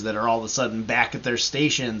nurses that are all of a sudden back at their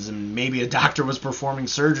stations, and maybe a doctor was performing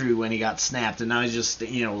surgery when he got snapped, and now he's just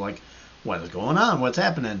what is going on? What's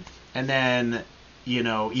happening? And then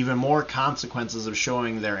even more consequences of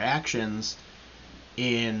showing their actions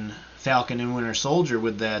in Falcon and Winter Soldier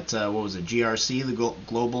with that, what was it, GRC, the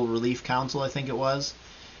Global Relief Council, I think it was,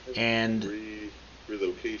 and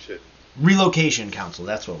Relocation Council,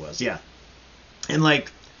 that's what it was, yeah. And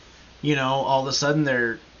all of a sudden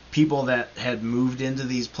they're people that had moved into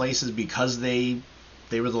these places because they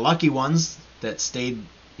were the lucky ones that stayed,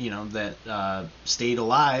 stayed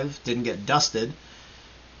alive, didn't get dusted.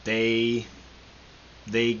 They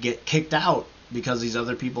get kicked out because these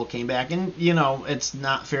other people came back, and it's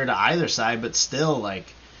not fair to either side, but still,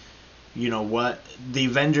 what the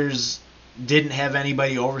Avengers didn't have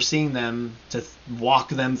anybody overseeing them to walk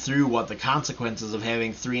them through what the consequences of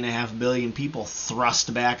having 3.5 billion people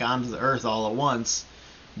thrust back onto the earth all at once,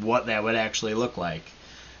 what that would actually look like.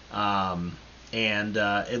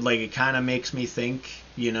 It kind of makes me think,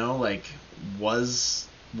 was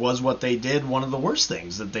what they did one of the worst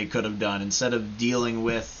things that they could have done, instead of dealing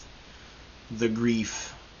with the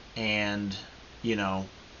grief and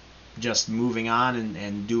just moving on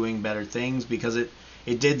and doing better things, because it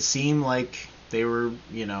did seem like they were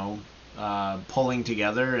pulling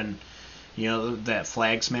together, and that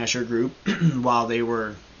Flag Smasher group while they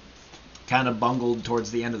were kind of bungled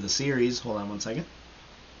towards the end of the series. Hold on one second.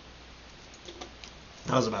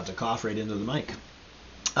 I was about to cough right into the mic.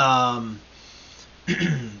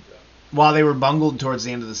 While they were bungled towards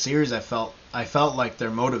the end of the series, I felt like their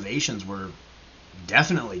motivations were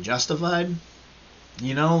definitely justified.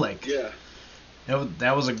 Yeah.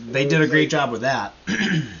 They did a great job with that.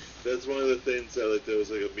 That's one of the things that there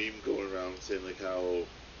was a meme going around saying how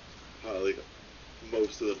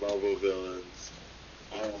most of the Marvel villains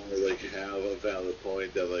all have a valid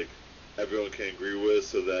point that everyone can agree with,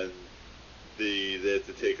 so then they have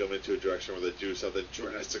to take them into a direction where they do something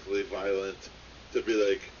drastically violent to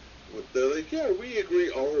be they're yeah, we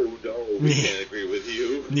agree. Oh no, we can't agree with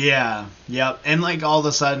you. Yeah, yep. And all of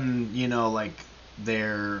a sudden,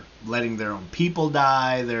 they're letting their own people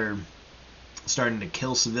die. They're starting to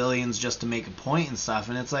kill civilians just to make a point and stuff.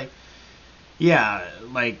 And it's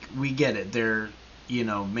we get it. They're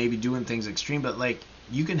maybe doing things extreme, but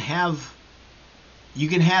you can have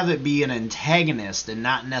it be an antagonist and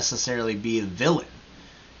not necessarily be a villain.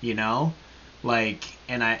 And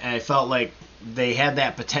I felt like they had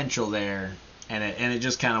that potential there, and it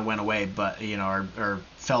just kind of went away, but or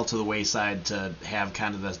fell to the wayside to have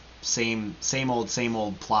kind of the same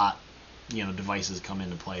old plot devices come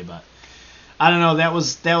into play. But I don't know, that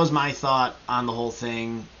was my thought on the whole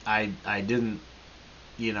thing. I didn't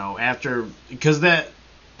after, because that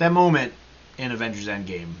moment in Avengers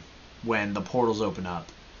Endgame when the portals open up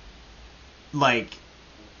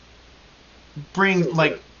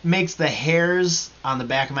makes the hairs on the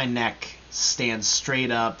back of my neck stand straight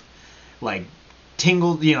up,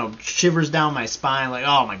 tingled, shivers down my spine,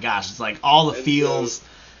 oh my gosh, it's all the feels.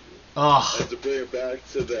 And to bring it back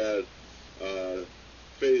to that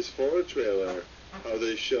Phase 4 trailer, how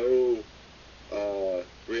they show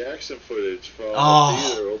reaction footage from the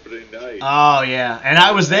theater opening night. Oh yeah, and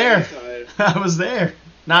I was there. I was there.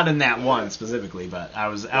 Not in that one specifically, but I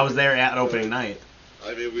was there at opening night.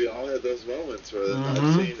 I mean, we all had those moments where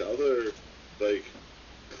I've seen other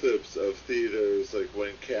clips of theaters,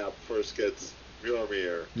 when Cap first gets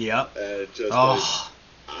Mjolnir. Yep. And just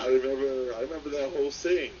I remember that whole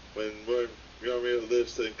scene when Mjolnir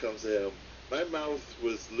lifts and comes to him. My mouth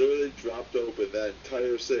was literally dropped open that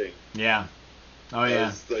entire scene. Yeah. Oh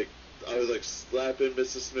yeah. I was slapping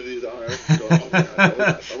Mrs. Smitty's arm. Going, oh my God, oh my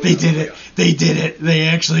God, oh my They God, did oh my it. God. They did it. They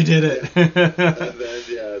actually did it. And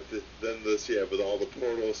then with all the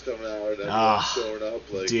portals coming out and everyone showing up,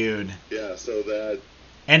 dude. Yeah, so that.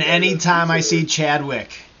 And anytime I see Chadwick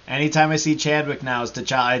now as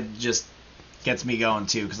T'Challa, it just gets me going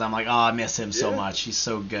too, because I'm I miss him so much. He's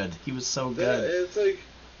so good. He was so good. It's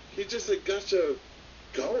he just got you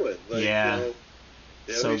going.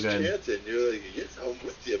 So he's good. Chanting. You're yes, I'm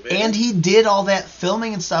with you, man. And he did all that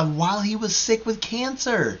filming and stuff while he was sick with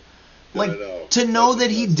cancer. To know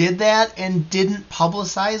that he did that and didn't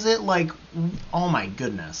publicize it, oh my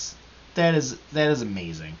goodness, that is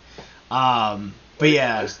amazing. But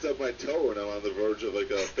yeah, I stubbed my toe and I'm on the verge of a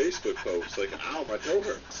Facebook post. Ow, my toe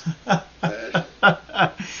hurts.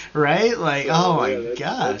 Right? Oh my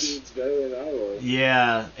gosh.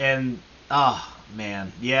 Yeah, and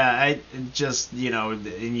man. Yeah, I just,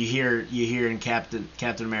 and you hear in Captain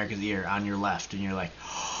America's ear on your left, and you're like,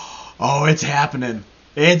 oh, it's happening.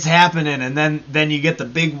 It's happening. And then you get the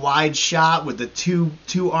big wide shot with the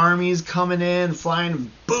two armies coming in,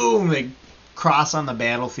 flying, boom, they cross on the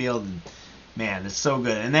battlefield. And man, it's so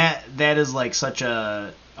good. And that is like such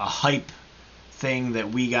a hype thing that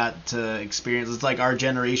we got to experience. It's like our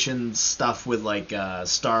generation stuff with like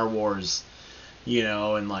Star Wars,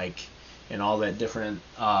 and all that different,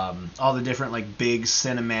 all the different like big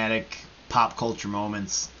cinematic pop culture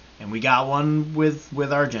moments. And we got one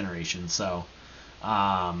with our generation. So,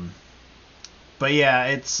 but yeah,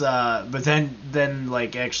 it's but then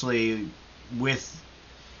like actually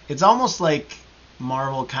it's almost like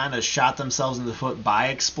Marvel kind of shot themselves in the foot by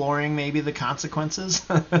exploring maybe the consequences.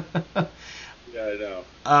 Yeah, I know.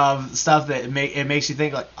 Of stuff that it makes you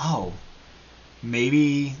think like, oh,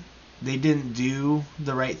 maybe they didn't do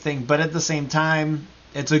the right thing, but at the same time,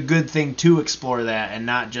 it's a good thing to explore that and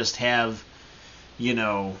not just have,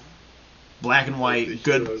 black and white like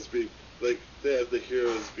good. They have the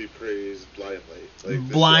heroes be praised blindly.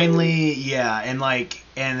 Blindly, yeah,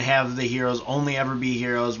 and have the heroes only ever be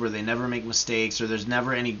heroes where they never make mistakes or there's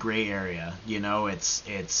never any gray area.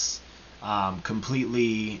 It's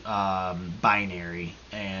completely binary,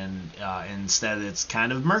 and instead it's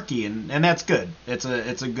kind of murky, and that's good. It's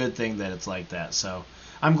a good thing that it's like that. So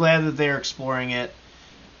I'm glad that they're exploring it.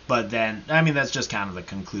 But then, I mean, that's just kind of the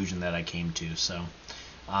conclusion that I came to. So,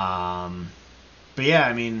 but yeah,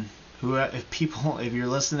 I mean, if you're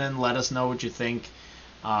listening, let us know what you think.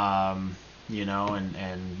 And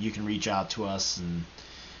you can reach out to us, and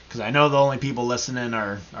because I know the only people listening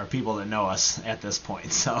are people that know us at this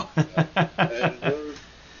point. So. And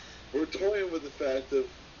we're toying with the fact of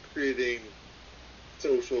creating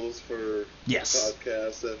socials for yes.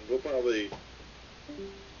 podcasts, and we'll probably.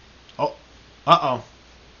 Oh,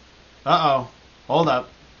 hold up,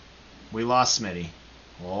 we lost Smitty.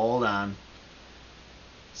 Hold on,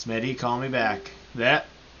 Smitty, call me back. That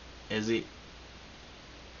is he.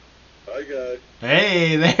 Hi, guy.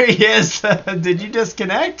 Hey, there he is. Did you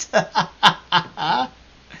disconnect? I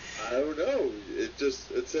don't know.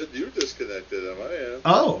 It said you disconnected on my end.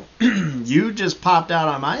 Oh, you just popped out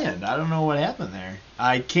on my end. I don't know what happened there.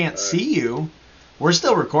 I can't see you. We're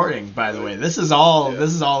still recording, by the way. This is all.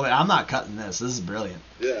 I'm not cutting this. This is brilliant.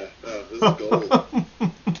 Yeah, no, this is gold.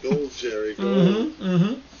 Gold, Jerry. Gold.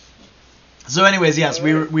 Mm-hmm. So, anyways, yes,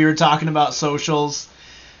 we were talking about socials.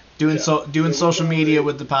 Doing social media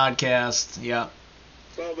with the podcast. Yeah.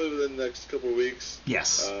 Probably within the next couple of weeks.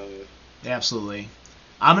 Yes. Absolutely.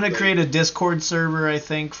 I'm gonna create a Discord server, I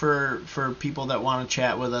think, for people that want to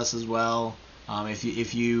chat with us as well.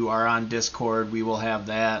 If you are on Discord, we will have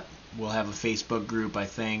that. We'll have a Facebook group, I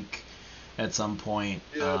think, at some point.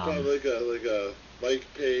 Yeah, probably like a like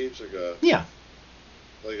page, like a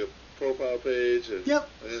profile page, and yep.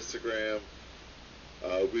 An Instagram.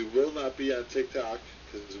 We will not be on TikTok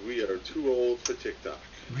because we are too old for TikTok.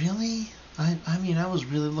 Really? I mean, I was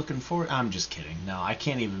really looking forward. I'm just kidding. No, I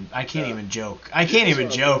can't even joke. I can't even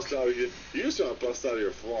joke. You just want to bust out of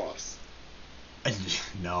your floss.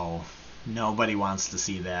 No, nobody wants to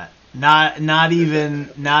see that. Not even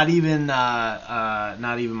my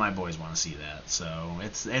boys want to see that. So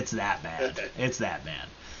it's that bad. It's that bad.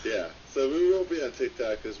 Yeah. So we won't be on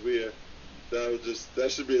TikTok because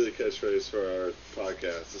that should be the catchphrase for our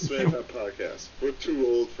podcast. The Smitty and Ry podcast. We're too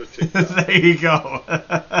old for TikTok. There you go.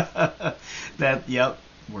 Yep.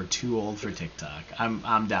 We're too old for TikTok.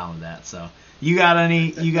 I'm down with that. So you got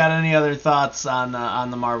any other thoughts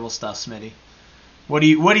on the Marvel stuff, Smitty? What do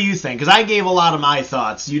you think? Because I gave a lot of my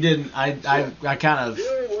thoughts. You didn't. I kind of.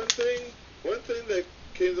 One thing that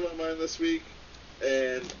came to my mind this week,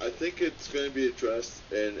 and I think it's going to be addressed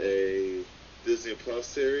in a Disney Plus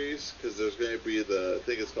series, because there's going to be I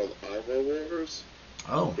think it's called Armor Wars.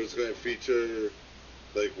 Oh. It's going to feature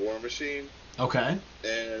like War Machine. Okay.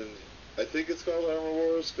 And I think it's called Armor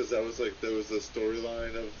Wars because there was the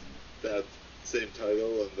storyline of that same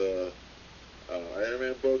title in the Iron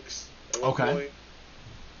Man books at one point.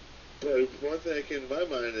 But one thing that came to my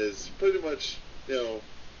mind is pretty much,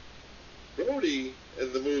 Rhodey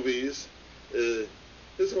in the movies, his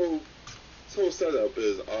whole setup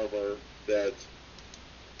is armor that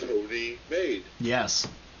Tony made. Yes.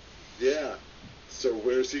 Yeah. So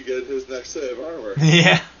where's he get his next set of armor?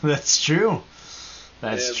 Yeah, that's true.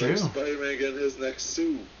 That's true. Like Spider-Man getting his next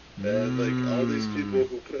suit. And like all these people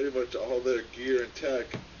who pretty much all their gear and tech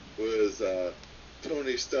was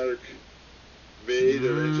Tony Stark made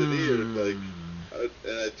or engineered. And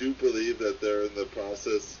I do believe that they're in the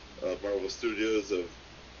process of Marvel Studios of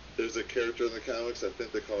there's a character in the comics, I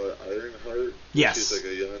think they call her Ironheart. Yes. She's like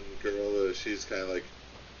a young girl. She's kind of like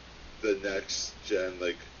the next gen,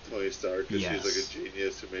 like Tony Stark, because she's like a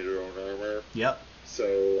genius who made her own armor. Yep. So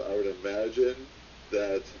I would imagine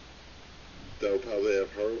that they'll probably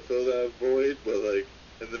have her fill that void, but like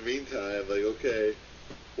in the meantime, like, okay,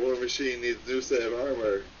 War Machine needs a new set of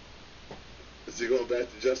armor. Is he going back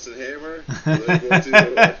to Justin Hammer? Like, what's he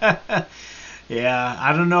doing? Yeah,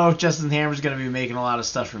 I don't know if Justin Hammer's going to be making a lot of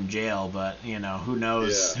stuff from jail, but, you know, who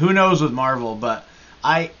knows? Yeah. Who knows with Marvel? But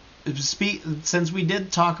since we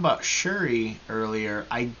did talk about Shuri earlier,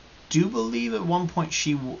 I do believe at one point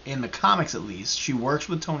she, in the comics at least, she works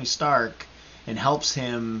with Tony Stark and helps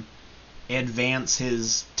him advance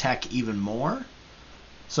his tech even more.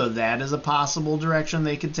 So that is a possible direction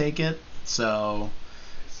they could take it. So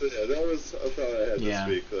yeah, that was a thought I had this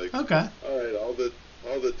week. Like, okay. All right, all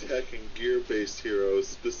the tech and gear-based heroes,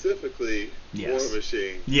 specifically War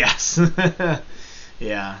Machine. Yes.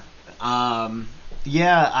 Yeah. I'm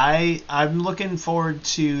looking forward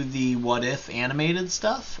to the What If animated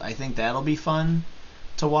stuff. I think that'll be fun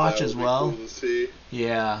to watch as well. Cool to see.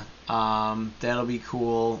 Yeah. That'll be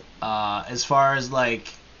cool. As far as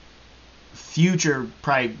like future,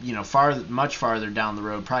 probably, you know, much farther down the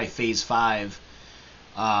road, probably Phase 5.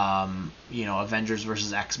 You know, Avengers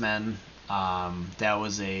versus X-Men. That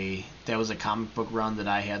was a comic book run that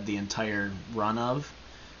I had the entire run of,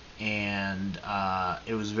 and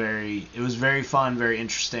it was very fun, very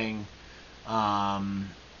interesting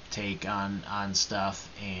take on stuff.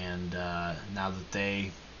 And now that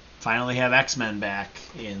they finally have X-Men back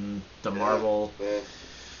in the Marvel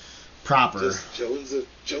proper, just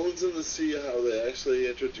jonesing to see how they actually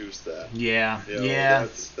introduced that. Yeah, you know, yeah.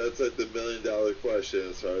 That's like the $1 million question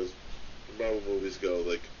as far as Marvel movies go.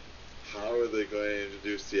 Like, how are they going to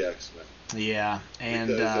introduce the X-Men? Yeah, and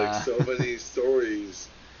because like so many stories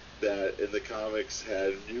that in the comics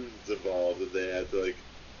had mutants involved, and they had to like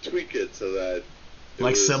tweak it so that it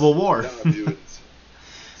like was Civil War, not mutants.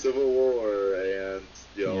 Civil War, and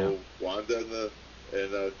you know, Wanda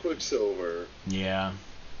and Quicksilver. Yeah.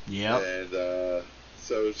 Yep. And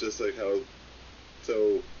so it's just like how,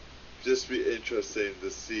 so just be interesting to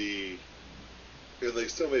see, and like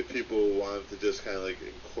so many people want to just kind of like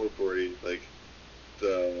incorporate like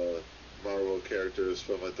the Marvel characters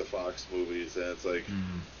from like the Fox movies, and it's like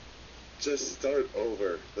just start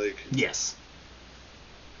over, like yes,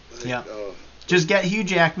 like, yeah, just get Hugh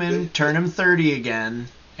Jackman, turn him 30 again,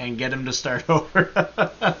 and get him to start over.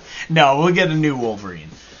 No, we'll get a new Wolverine.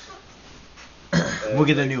 We'll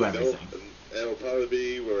get a new everything. It'll probably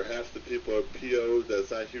be where half the people are PO'd that's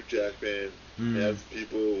not Hugh Jackman, and half the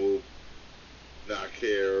people will not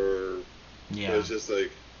care. Yeah. It's just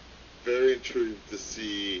like very intrigued to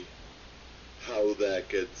see how they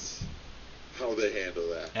handle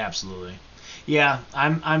that. Absolutely. Yeah,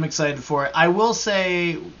 I'm excited for it. I will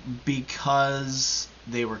say, because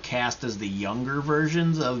they were cast as the younger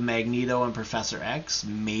versions of Magneto and Professor X,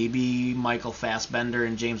 maybe Michael Fassbender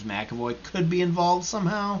and James McAvoy could be involved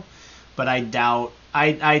somehow, but I doubt.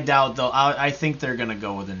 I doubt though. I think they're gonna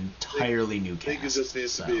go with an entirely new cast. I think it just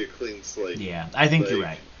needs to be a clean slate. Yeah, I think like, you're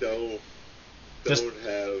right. Don't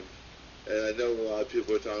have. And I know a lot of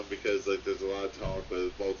people are talking because like there's a lot of talk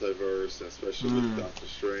with multiverse, and especially with the Doctor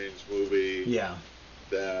Strange movie. Yeah.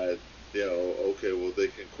 That, you know, okay, well they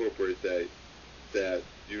can incorporate that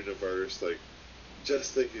universe. Like,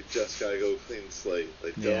 just think you just gotta go clean slate.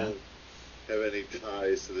 Like, don't have any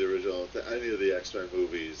ties to the original, to any of the X-Men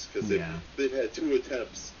movies, because they've had 2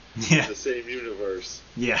 attempts in the same universe.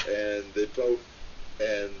 Yeah. And they both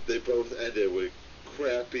ended with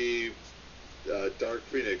crappy Dark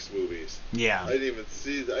Phoenix movies. Yeah. I didn't even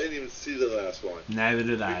see the last one. Neither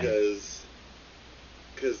did I.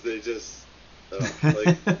 Because they just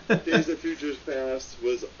like Days of Future Past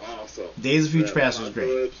was awesome. Days of Future Past was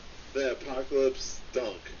great. The Apocalypse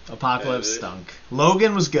stunk. Apocalypse stunk.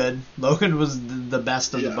 Logan was good. Logan was the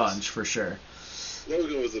best of the bunch for sure.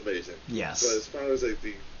 Logan was amazing. Yes. But as far as like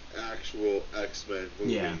the actual X-Men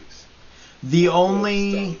movies, the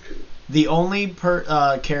only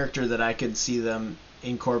character that I could see them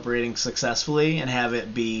incorporating successfully and have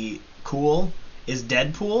it be cool is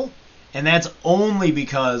Deadpool, and that's only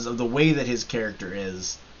because of the way that his character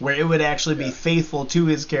is, where it would actually be faithful to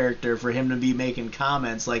his character for him to be making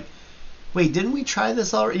comments like, wait, didn't we try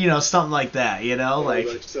this already? You know, something like that, you know? Like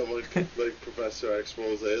someone like Professor X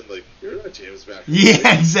rolls in, like, you're not James McAvoy.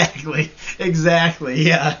 Yeah, exactly,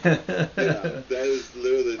 yeah. That is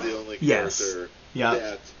literally the only character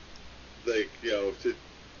that, like, you know, to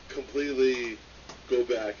completely go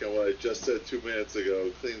back on what I just said 2 minutes ago,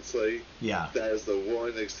 clean slate. Yeah. That is the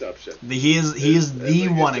one exception. He is the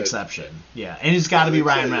like one said, exception. Yeah, and it's got to be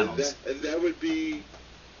Ryan Reynolds. And that would be,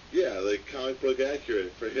 yeah, like comic book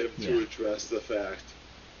accurate for him to address the fact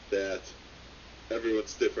that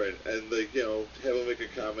everyone's different, and like, you know, have him make a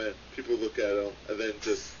comment, people look at him, and then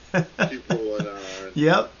just keep rolling on.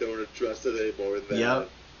 Yep. Don't address it anymore than that. Yep.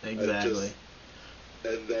 Exactly.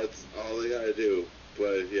 And that's all they gotta do.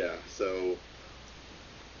 But yeah, so,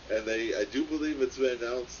 and I do believe it's been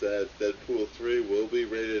announced that Deadpool 3 will be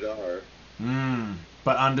rated R.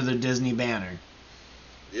 But under the Disney banner.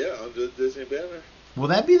 Yeah, under the Disney banner. Will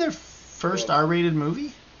that be their first R-rated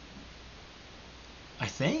movie? I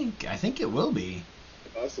think it will be.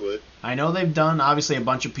 Possibly. I know they've done obviously a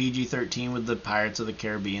bunch of PG-13 with the Pirates of the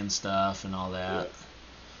Caribbean stuff and all that. Yeah.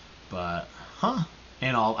 But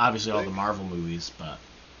and obviously all the Marvel movies, but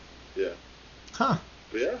yeah. But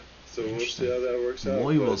yeah. So we'll see how that works out.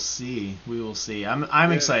 We will see.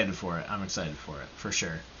 I'm excited for it. For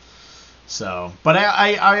sure. So, but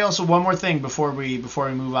I also, one more thing before we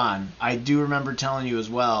move on. I do remember telling you as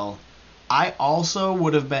well, I also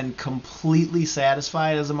would have been completely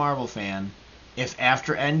satisfied as a Marvel fan if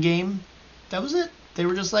after Endgame, that was it. They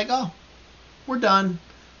were just like, oh, we're done.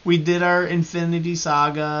 We did our Infinity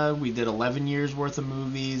Saga. We did 11 years worth of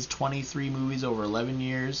movies, 23 movies over 11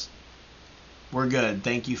 years. We're good.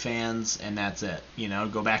 Thank you, fans. And that's it. You know,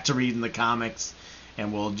 go back to reading the comics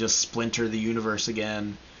and we'll just splinter the universe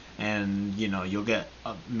again. And, you know, you'll get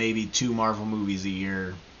maybe 2 Marvel movies a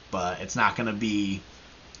year, but it's not going to be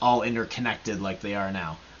all interconnected like they are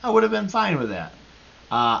now. I would have been fine with that.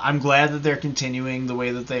 I'm glad that they're continuing the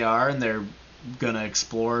way that they are, and they're going to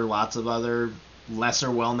explore lots of other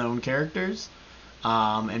lesser well-known characters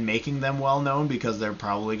and making them well-known because they're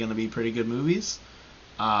probably going to be pretty good movies.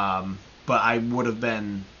 But I would have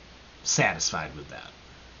been satisfied with that.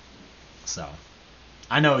 So,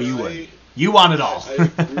 I know you would. You want it all. The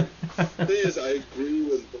thing is, I agree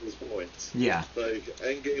with those points. Yeah. Like,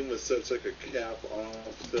 Endgame was such like a cap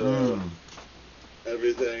off to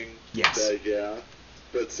everything. Yes. That, yeah.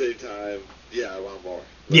 But at the same time, yeah, I want more.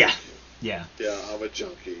 Like, yeah, I'm a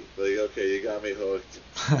junkie. Like, okay, you got me hooked.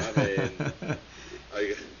 I'm in.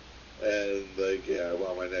 And, like, yeah, I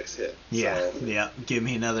want my next hit. Yeah, so. Yeah. Give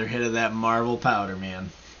me another hit of that Marvel powder, man.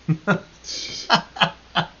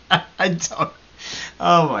 I don't.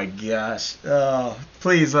 Oh, my gosh. Oh,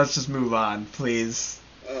 please, let's just move on, please.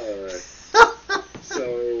 All right.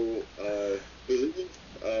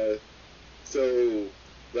 So,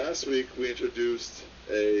 last week we introduced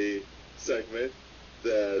a segment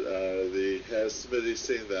that has Smitty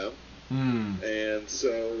seen them. And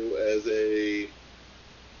so as a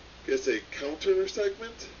counter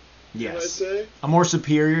segment, yes. You might say? A more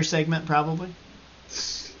superior segment, probably?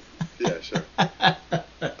 Yeah, sure.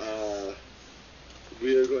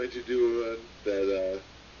 We are going to do one that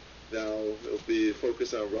now it'll be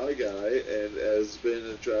focused on Ry Guy, and as been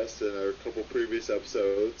addressed in our couple previous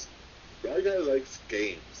episodes, Ry Guy likes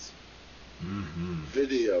games.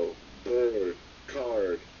 Video, board,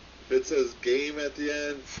 card. If it says game at the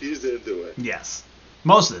end, he's into it. Yes.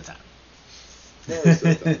 Most of the time.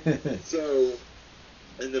 So,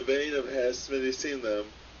 in the vein of has Smitty seen them,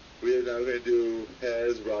 we are now going to do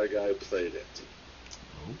has Ry Guy played it.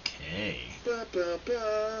 Okay. Ba, ba,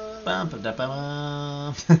 ba. Bum, ba, da,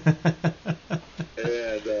 ba.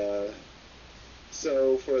 And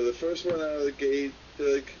so for the first one out of the gate,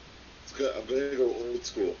 I'm going to go old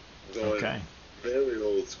school. I'm going very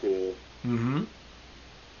old school. And,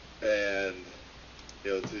 you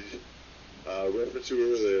know, to reference you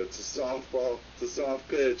earlier, it's a softball, it's a soft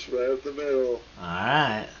pitch right up the middle.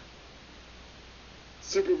 Alright.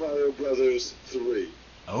 Super Mario Brothers 3.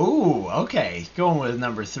 Oh, okay. Going with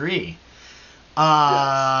number 3.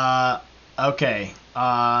 Yes. Okay.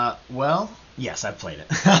 Well, yes, I played it.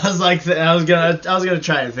 I was gonna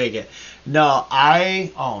try and fake it. No,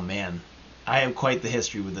 oh man, I have quite the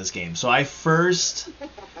history with this game. So Full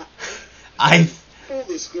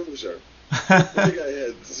disclosure. I think I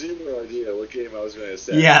had zero idea what game I was going to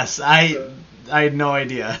say. Yes, I had no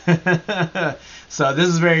idea. So this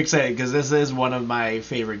is very exciting because this is one of my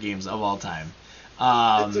favorite games of all time.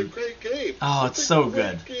 It's a great game. Oh, it's so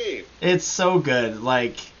good. Game. It's so good.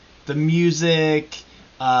 Like the music,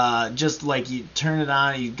 just like you turn it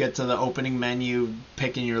on, you get to the opening menu,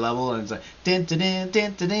 picking your level, and it's like din, din, din,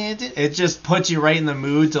 din, din, din, din. It just puts you right in the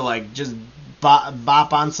mood to like just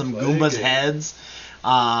bop on some Goombas' heads.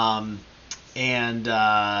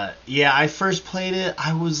 Yeah, I first played it.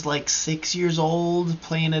 I was like 6 years old,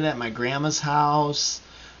 playing it at my grandma's house.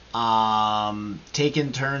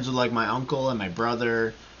 Taking turns with like my uncle and my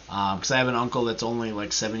brother. Because I have an uncle that's only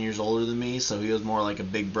like 7 years older than me, so he was more like a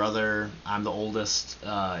big brother. I'm the oldest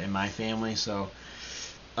in my family, so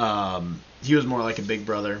he was more like a big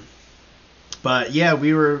brother. But yeah,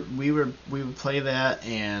 we would play that,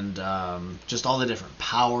 and just all the different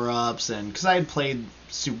power-ups, and because I had played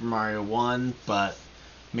Super Mario 1, but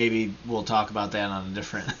maybe we'll talk about that on a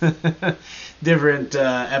different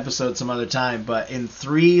episode some other time. But in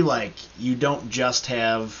 3, like, you don't just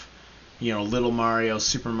have, Little Mario,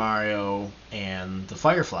 Super Mario, and the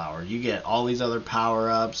Fire Flower. You get all these other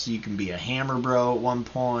power-ups. You can be a Hammer Bro at one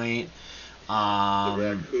point.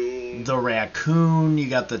 The raccoon. You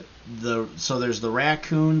got so there's the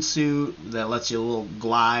raccoon suit that lets you a little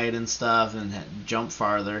glide and stuff and jump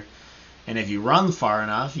farther. And if you run far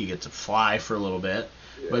enough, you get to fly for a little bit.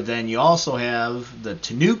 Yeah. But then you also have the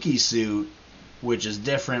Tanuki suit, which is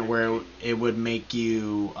different, where it would make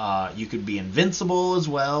you you could be invincible as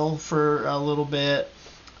well for a little bit.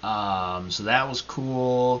 So that was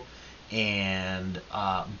cool. And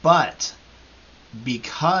but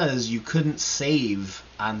because you couldn't save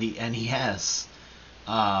on the NES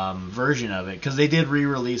version of it, because they did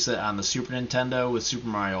re-release it on the Super Nintendo with Super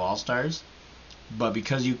Mario All-Stars, but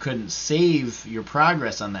because you couldn't save your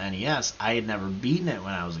progress on the NES, I had never beaten it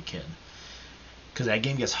when I was a kid, because that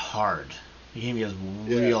game gets hard. The game gets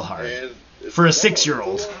real hard for a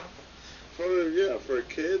 6-year-old. For a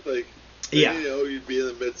kid, like, yeah, you'd be in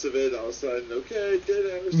the midst of it, all of a sudden, okay, I did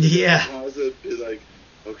it. Yeah. Pause it, be like,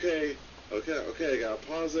 okay, I gotta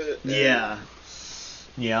pause it. Yeah.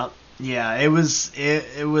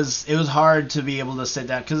 It was hard to be able to sit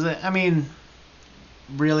down, because I mean,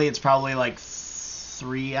 really, it's probably like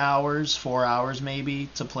 4 hours maybe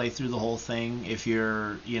to play through the whole thing. If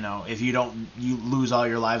you're, if you lose all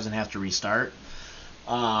your lives and have to restart.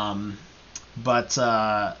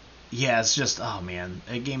 Yeah, it's just, oh man,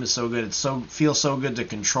 that game is so good. It feels so good to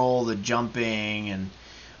control the jumping and.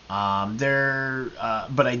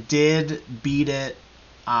 But I did beat it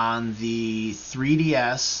on the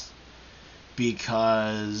 3DS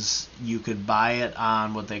because you could buy it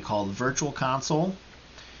on what they call the Virtual Console,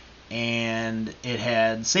 and it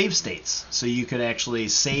had save states, so you could actually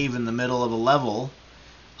save in the middle of a level,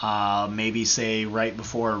 maybe say right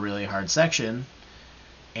before a really hard section,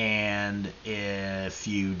 and if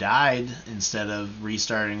you died, instead of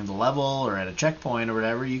restarting the level or at a checkpoint or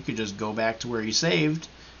whatever, you could just go back to where you saved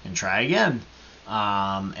and try again.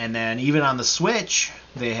 And then even on the Switch,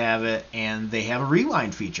 they have it, and they have a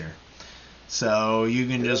rewind feature. So you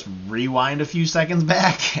can just rewind a few seconds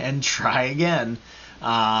back and try again.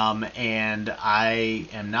 And I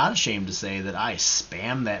am not ashamed to say that I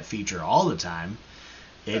spam that feature all the time.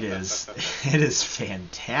 It is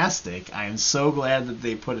fantastic. I am so glad that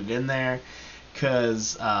they put it in there,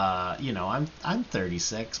 because I'm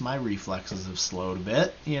 36. My reflexes have slowed a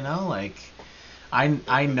bit. Like.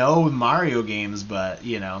 I know Mario games, but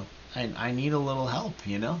I need a little help,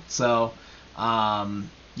 So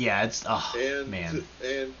yeah, it's man.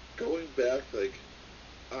 And going back, like,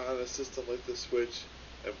 on a system like the Switch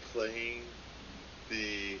and playing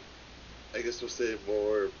the, I guess we'll say,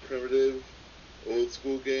 more primitive old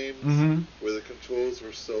school games where the controls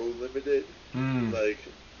were so limited. Like,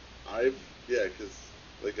 because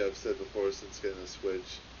like I've said before, since getting a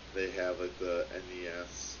Switch, they have like the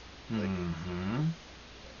NES. Like,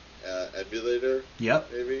 emulator. Yep.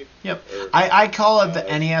 Maybe. Yep. I call it the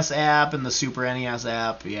NES app and the Super NES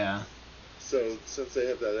app. Yeah. So since they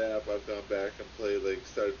have that app, I've gone back and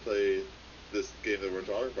started playing this game that we're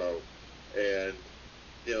talking about, and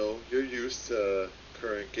you're used to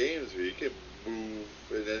current games where you can move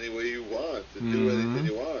in any way you want and do anything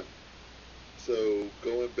you want. So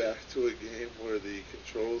going back to a game where the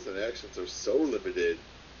controls and actions are so limited,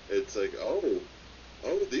 it's like, oh,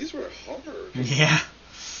 these were hard. Yeah.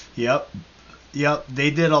 Yep.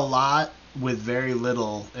 They did a lot with very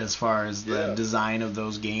little as far as the design of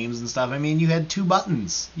those games and stuff. I mean, you had 2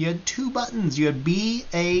 buttons. You had B,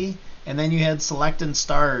 A, and then you had select and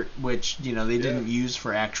start, which, they didn't use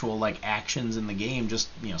for actual, like, actions in the game, just,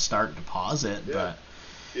 start to pause it. Yeah. But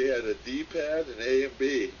you had a D-pad and A and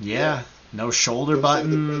B. Yeah. No shoulder buttons.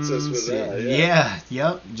 Save the princess with that,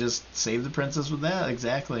 Yep. Just save the princess with that.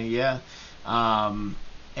 Exactly. Yeah.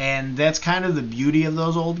 And that's kind of the beauty of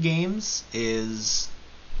those old games, is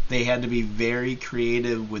they had to be very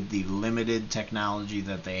creative with the limited technology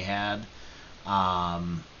that they had.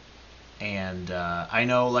 And I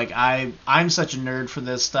know, like, I'm such a nerd for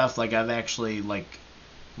this stuff. Like, I've actually, like,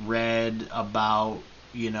 read about,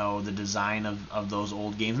 the design of those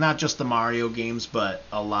old games. Not just the Mario games, but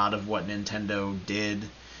a lot of what Nintendo did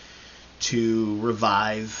to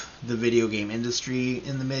revive the video game industry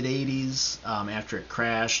in the mid 80s after it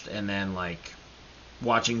crashed, and then like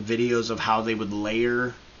watching videos of how they would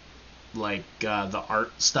layer like the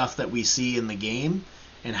art stuff that we see in the game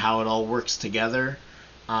and how it all works together.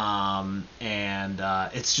 And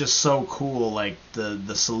it's just so cool, like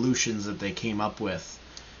the solutions that they came up with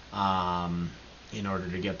in order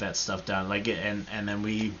to get that stuff done. Like, and then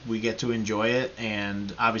we get to enjoy it.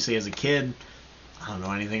 And obviously, as a kid, I don't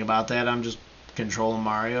know anything about that. I'm just controlling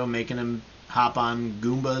Mario, making him hop on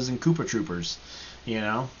Goombas and Koopa Troopers, you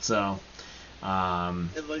know. So,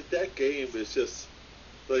 and like that game is just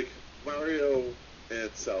like Mario in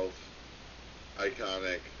itself,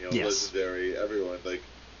 iconic, you know, yes. legendary. Everyone, like,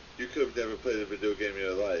 you could have never played a video game in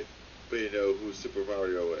your life, but you know who Super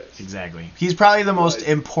Mario is. Exactly. He's probably the most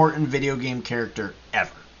important video game character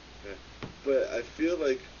ever. Yeah. But I feel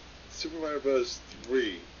like Super Mario Bros.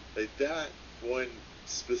 3, like that one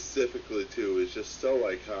specifically too, is just so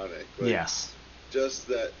iconic. Like, yes. Just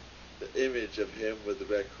that the image of him with the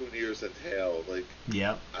raccoon ears and tail, like.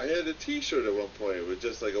 Yep. I had a T-shirt at one point with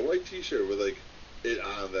just like a white T-shirt with like it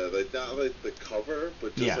on there, like not like the cover,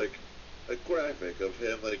 but just like a graphic of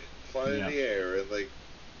him like flying in the air, and like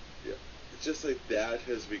it's just like that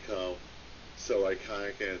has become so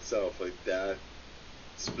iconic in itself, like that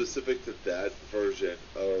specific to that version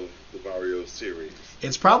of the Mario series.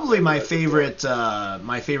 It's probably my favorite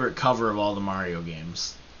cover of all the Mario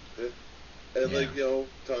games. Yeah. And like, you know,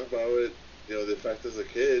 talk about it, you know, the effect as a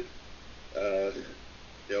kid, you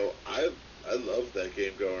know, I loved that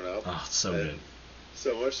game growing up. Oh, it's so good.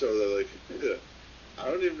 So much so that, like, I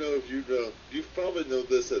don't even know if you know, you probably know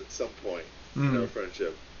this at some point in our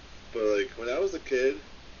friendship, but like when I was a kid,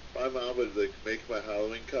 my mom would like make my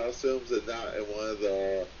Halloween costumes, and not in one of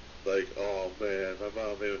the like, oh man, my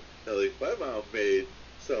mom made, like my mom made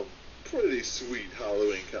some pretty sweet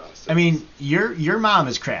Halloween costumes. I mean, your mom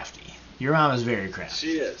is crafty. Your mom is very crafty.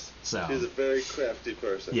 She is. So she's a very crafty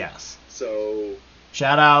person. Yes. So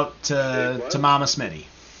shout out to Mama Smitty.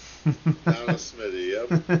 Mama Smitty, yep.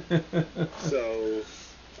 So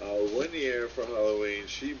one year for Halloween,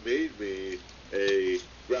 she made me a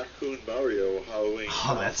Raccoon Mario Halloween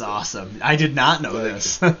costume. That's awesome. I did not know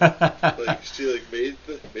this. Like she like made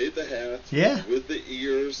the hat, with the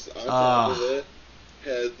ears on top of it,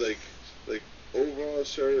 had like overall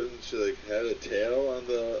shirt, and she like had a tail on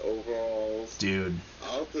the overalls. Dude,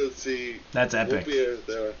 I'll have to see. That's epic.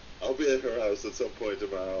 I'll be at her house at some point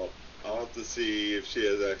tomorrow. I'll have to see if she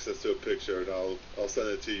has access to a picture, and I'll send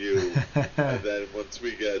it to you. And then once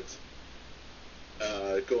we get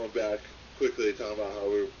going back quickly, talking about how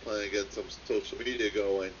we're planning to get some social media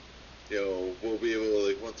going, you know, we'll be able to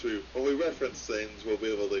like when we reference things, we'll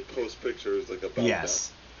be able to like post pictures like about them.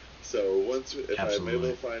 So if I'm able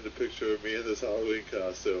to find a picture of me in this Halloween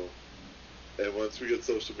costume, and once we get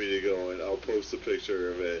social media going, I'll post a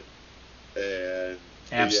picture of it. And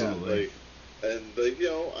absolutely. And like, you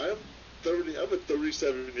know, I'm a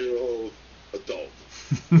 37-year-old adult,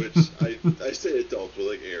 which I say adult with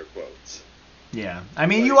like air quotes. Yeah, I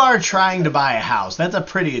mean, like, you are trying to buy a house. That's a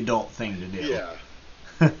pretty adult thing to do. Yeah.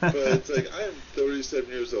 But it's like, I am 37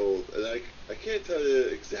 years old, and I can't tell you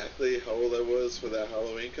exactly how old I was for that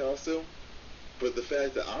Halloween costume, but the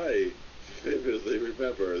fact that I vividly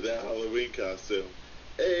remember that Halloween costume,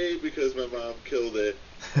 A, because my mom killed it,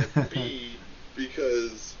 and B,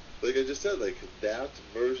 because, like I just said, like, that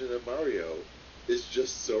version of Mario is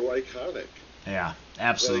just so iconic. Yeah,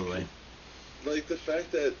 absolutely. Like the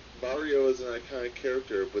fact that Mario is an iconic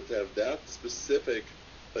character, but to have that specific,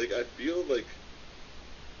 like, I feel like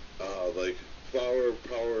Flower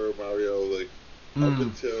Power Mario, like, up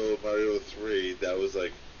until Mario 3, that was,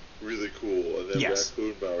 like, really cool. And then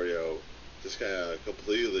Raccoon Mario just kind of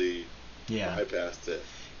completely bypassed it.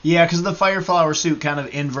 Yeah, because the Fire Flower suit kind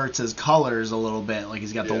of inverts his colors a little bit. Like,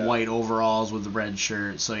 he's got the white overalls with the red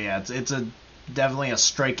shirt. So, yeah, it's definitely a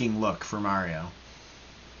striking look for Mario.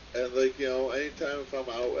 And, like, you know, anytime if I'm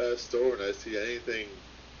out at a store and I see anything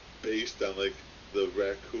based on, like, the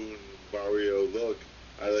Raccoon Mario look,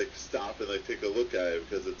 I, like, stop and, like, take a look at it,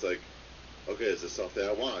 because it's like, okay, is this something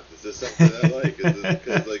I want? Is this something I like?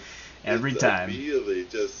 Because, like, every time. Immediately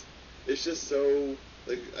it's just so,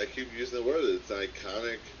 like, I keep using the word, it's an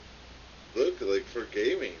iconic look, like, for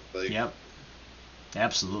gaming. Like, yep.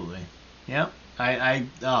 Absolutely. Yep.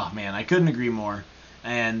 Oh, man, I couldn't agree more.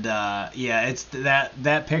 And it's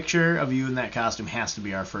that picture of you in that costume has to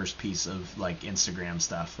be our first piece of like Instagram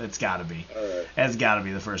stuff. It's got to be. All right. It's got to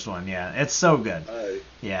be the first one. Yeah, it's so good. All right.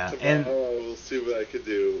 Yeah, tomorrow we'll see what I can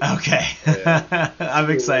do. Okay. I'm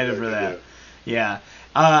excited for that. Yeah.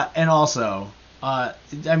 And also, I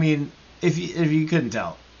mean, if you couldn't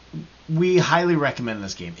tell, we highly recommend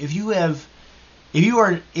this game. If you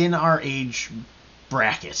are in our age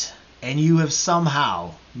bracket and you have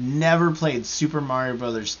somehow never played Super Mario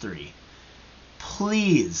Brothers 3,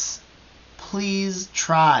 please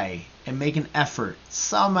try and make an effort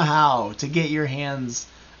somehow to get your hands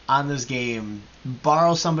on this game.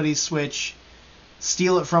 Borrow somebody's Switch,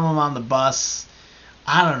 steal it from them on the bus.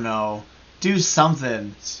 I don't know. Do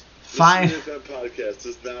something. The CFM podcast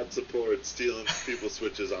does not support stealing people's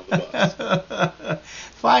Switches on the bus.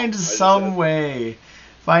 Find some way.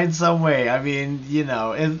 I mean,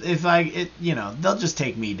 if they'll just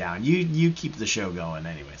take me down. You keep the show going,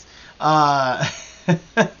 anyways.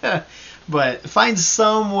 But find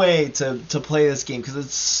some way to play this game because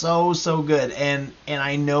it's so good, and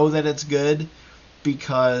I know that it's good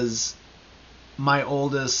because my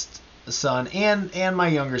oldest son and my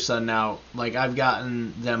younger son now, like, I've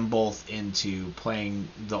gotten them both into playing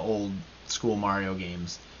the old school Mario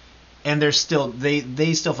games, and they're still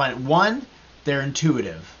they still find it. One, they're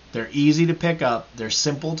intuitive, they're easy to pick up, they're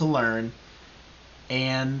simple to learn,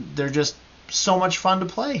 and they're just so much fun to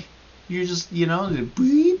play. You're just, you're just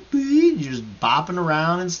bopping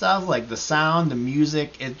around and stuff. Like, the sound, the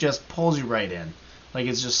music, it just pulls you right in. Like,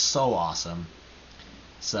 it's just so awesome.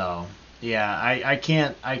 So, yeah, I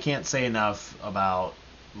can't say enough about,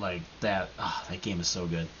 like, that. Oh, that game is so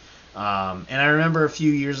good. And I remember a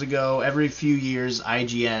few years ago, every few years,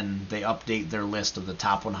 IGN, they update their list of the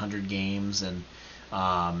top 100 games, and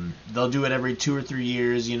they'll do it every 2 or 3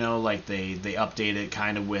 years, like they update it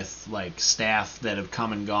kind of with, like, staff that have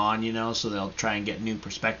come and gone, so they'll try and get new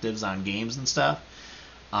perspectives on games and stuff.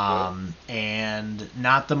 And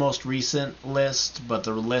not the most recent list, but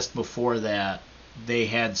the list before that, they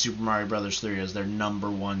had Super Mario Brothers 3 as their number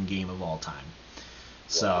 1 game of all time.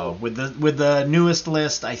 So with the newest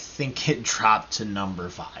list, I think it dropped to number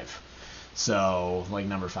 5. So, like,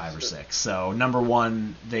 number 5 or 6. So, number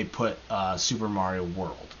 1, they put Super Mario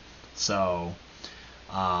World. So,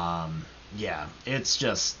 yeah, it's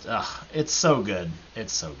just, it's so good.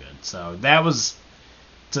 It's so good. So, that was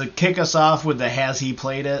to kick us off with the Has He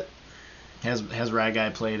Played It? Has Ry Guy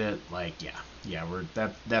played it? Like, yeah,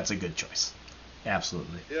 that's a good choice.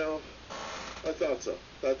 Absolutely. I thought so.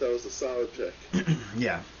 Thought that was a solid pick.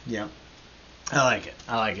 Yeah. I like it.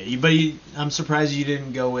 But I'm surprised you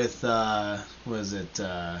didn't go with, was it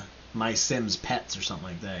My Sims Pets or something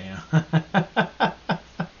like that,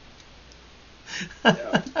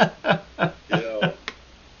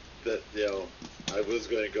 Yeah. I was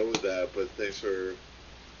going to go with that, but thanks for,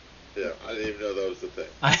 I didn't even know that was the thing.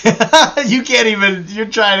 You can't even, you're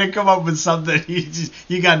trying to come up with something,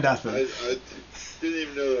 you got nothing. I didn't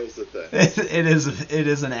even know that was the thing. It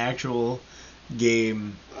is an actual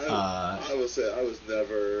game. I will say I was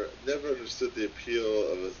never understood the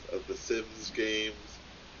appeal of the Sims games,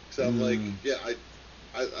 because I'm like,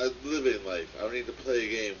 I live in life. I don't need to play a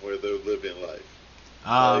game where they're living life.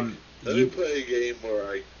 Let me play a game where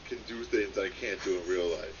I can do things I can't do in real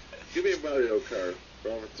life. Give me a Mario Kart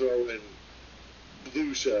where I'm gonna throw in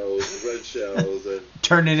blue shells, red shells, and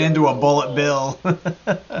turn it into a bullet bill.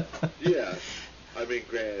 Yeah. I mean,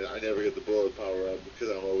 granted, I never get the bullet power up because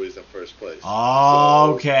I'm always in first place.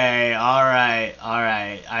 Okay, all right.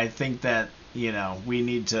 I think that, we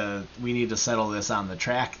need to settle this on the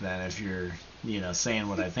track then. If you're, saying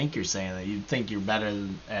what I think you're saying, that you think you're better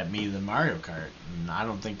at me than Mario Kart, and I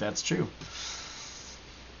don't think that's true.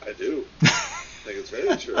 I do. I think it's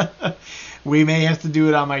very true. We may have to do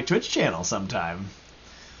it on my Twitch channel sometime.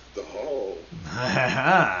 Oh.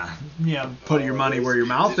 Yeah, put your money where your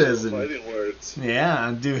mouth is. And, fighting words.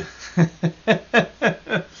 Yeah, do.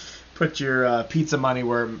 Put your pizza money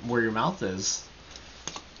where your mouth is.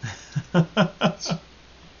 I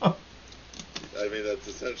mean, that's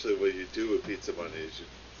essentially what you do with pizza money. Is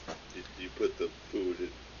you put the food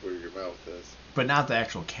where your mouth is. But not the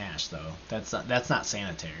actual cash, though. That's not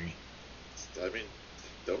sanitary. I mean,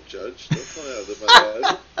 don't judge. Don't tell me how to live my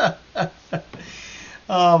life.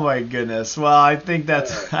 Oh my goodness! Well, I think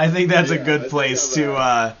that's a good place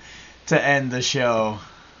to end the show.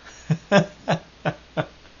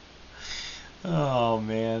 Oh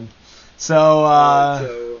man!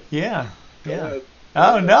 So yeah.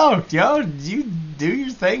 Oh no, you do your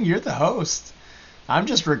thing. You're the host. I'm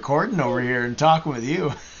just recording over here and talking with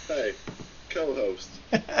you. Hey, co-host.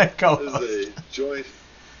 Co-host. This is a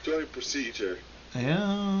joint procedure.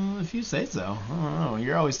 Yeah, if you say so. I don't know.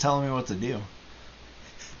 You're always telling me what to do.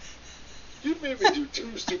 You made me do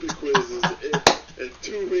 2 stupid quizzes in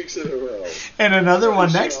 2 weeks in a row. And another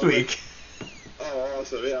one next week. Oh,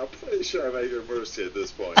 awesome. Yeah, I'm pretty sure I'm at your mercy at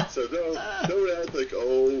this point. So don't act like,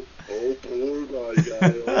 oh, poor my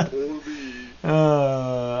guy, oh, poor me.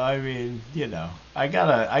 I mean, You know, I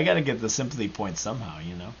gotta get the sympathy points somehow.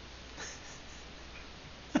 You know.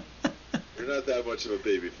 You're not that much of a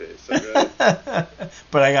baby face, okay?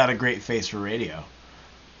 But I got a great face for radio.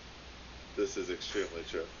 This is extremely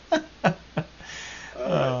true.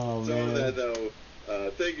 Oh, so man. on that note,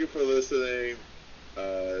 thank you for listening.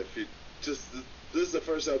 If you this is the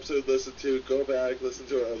first episode to listen to, go back, listen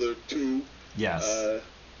to our other two. Yes.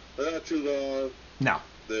 They're not too long. No.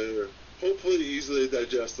 They're hopefully easily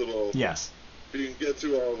digestible. Yes. If you can get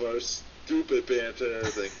through all of our stupid banter,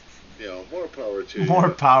 then, more power to you. More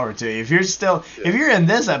power to you. If you're in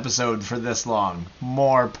this episode for this long,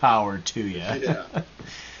 more power to you. Yeah.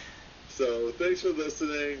 So thanks for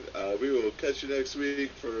listening. We will catch you next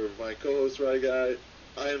week. For my co-host Ry Guy,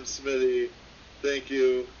 I am Smitty. Thank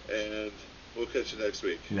you, and we'll catch you next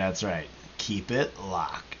week. That's right. Keep it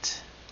locked.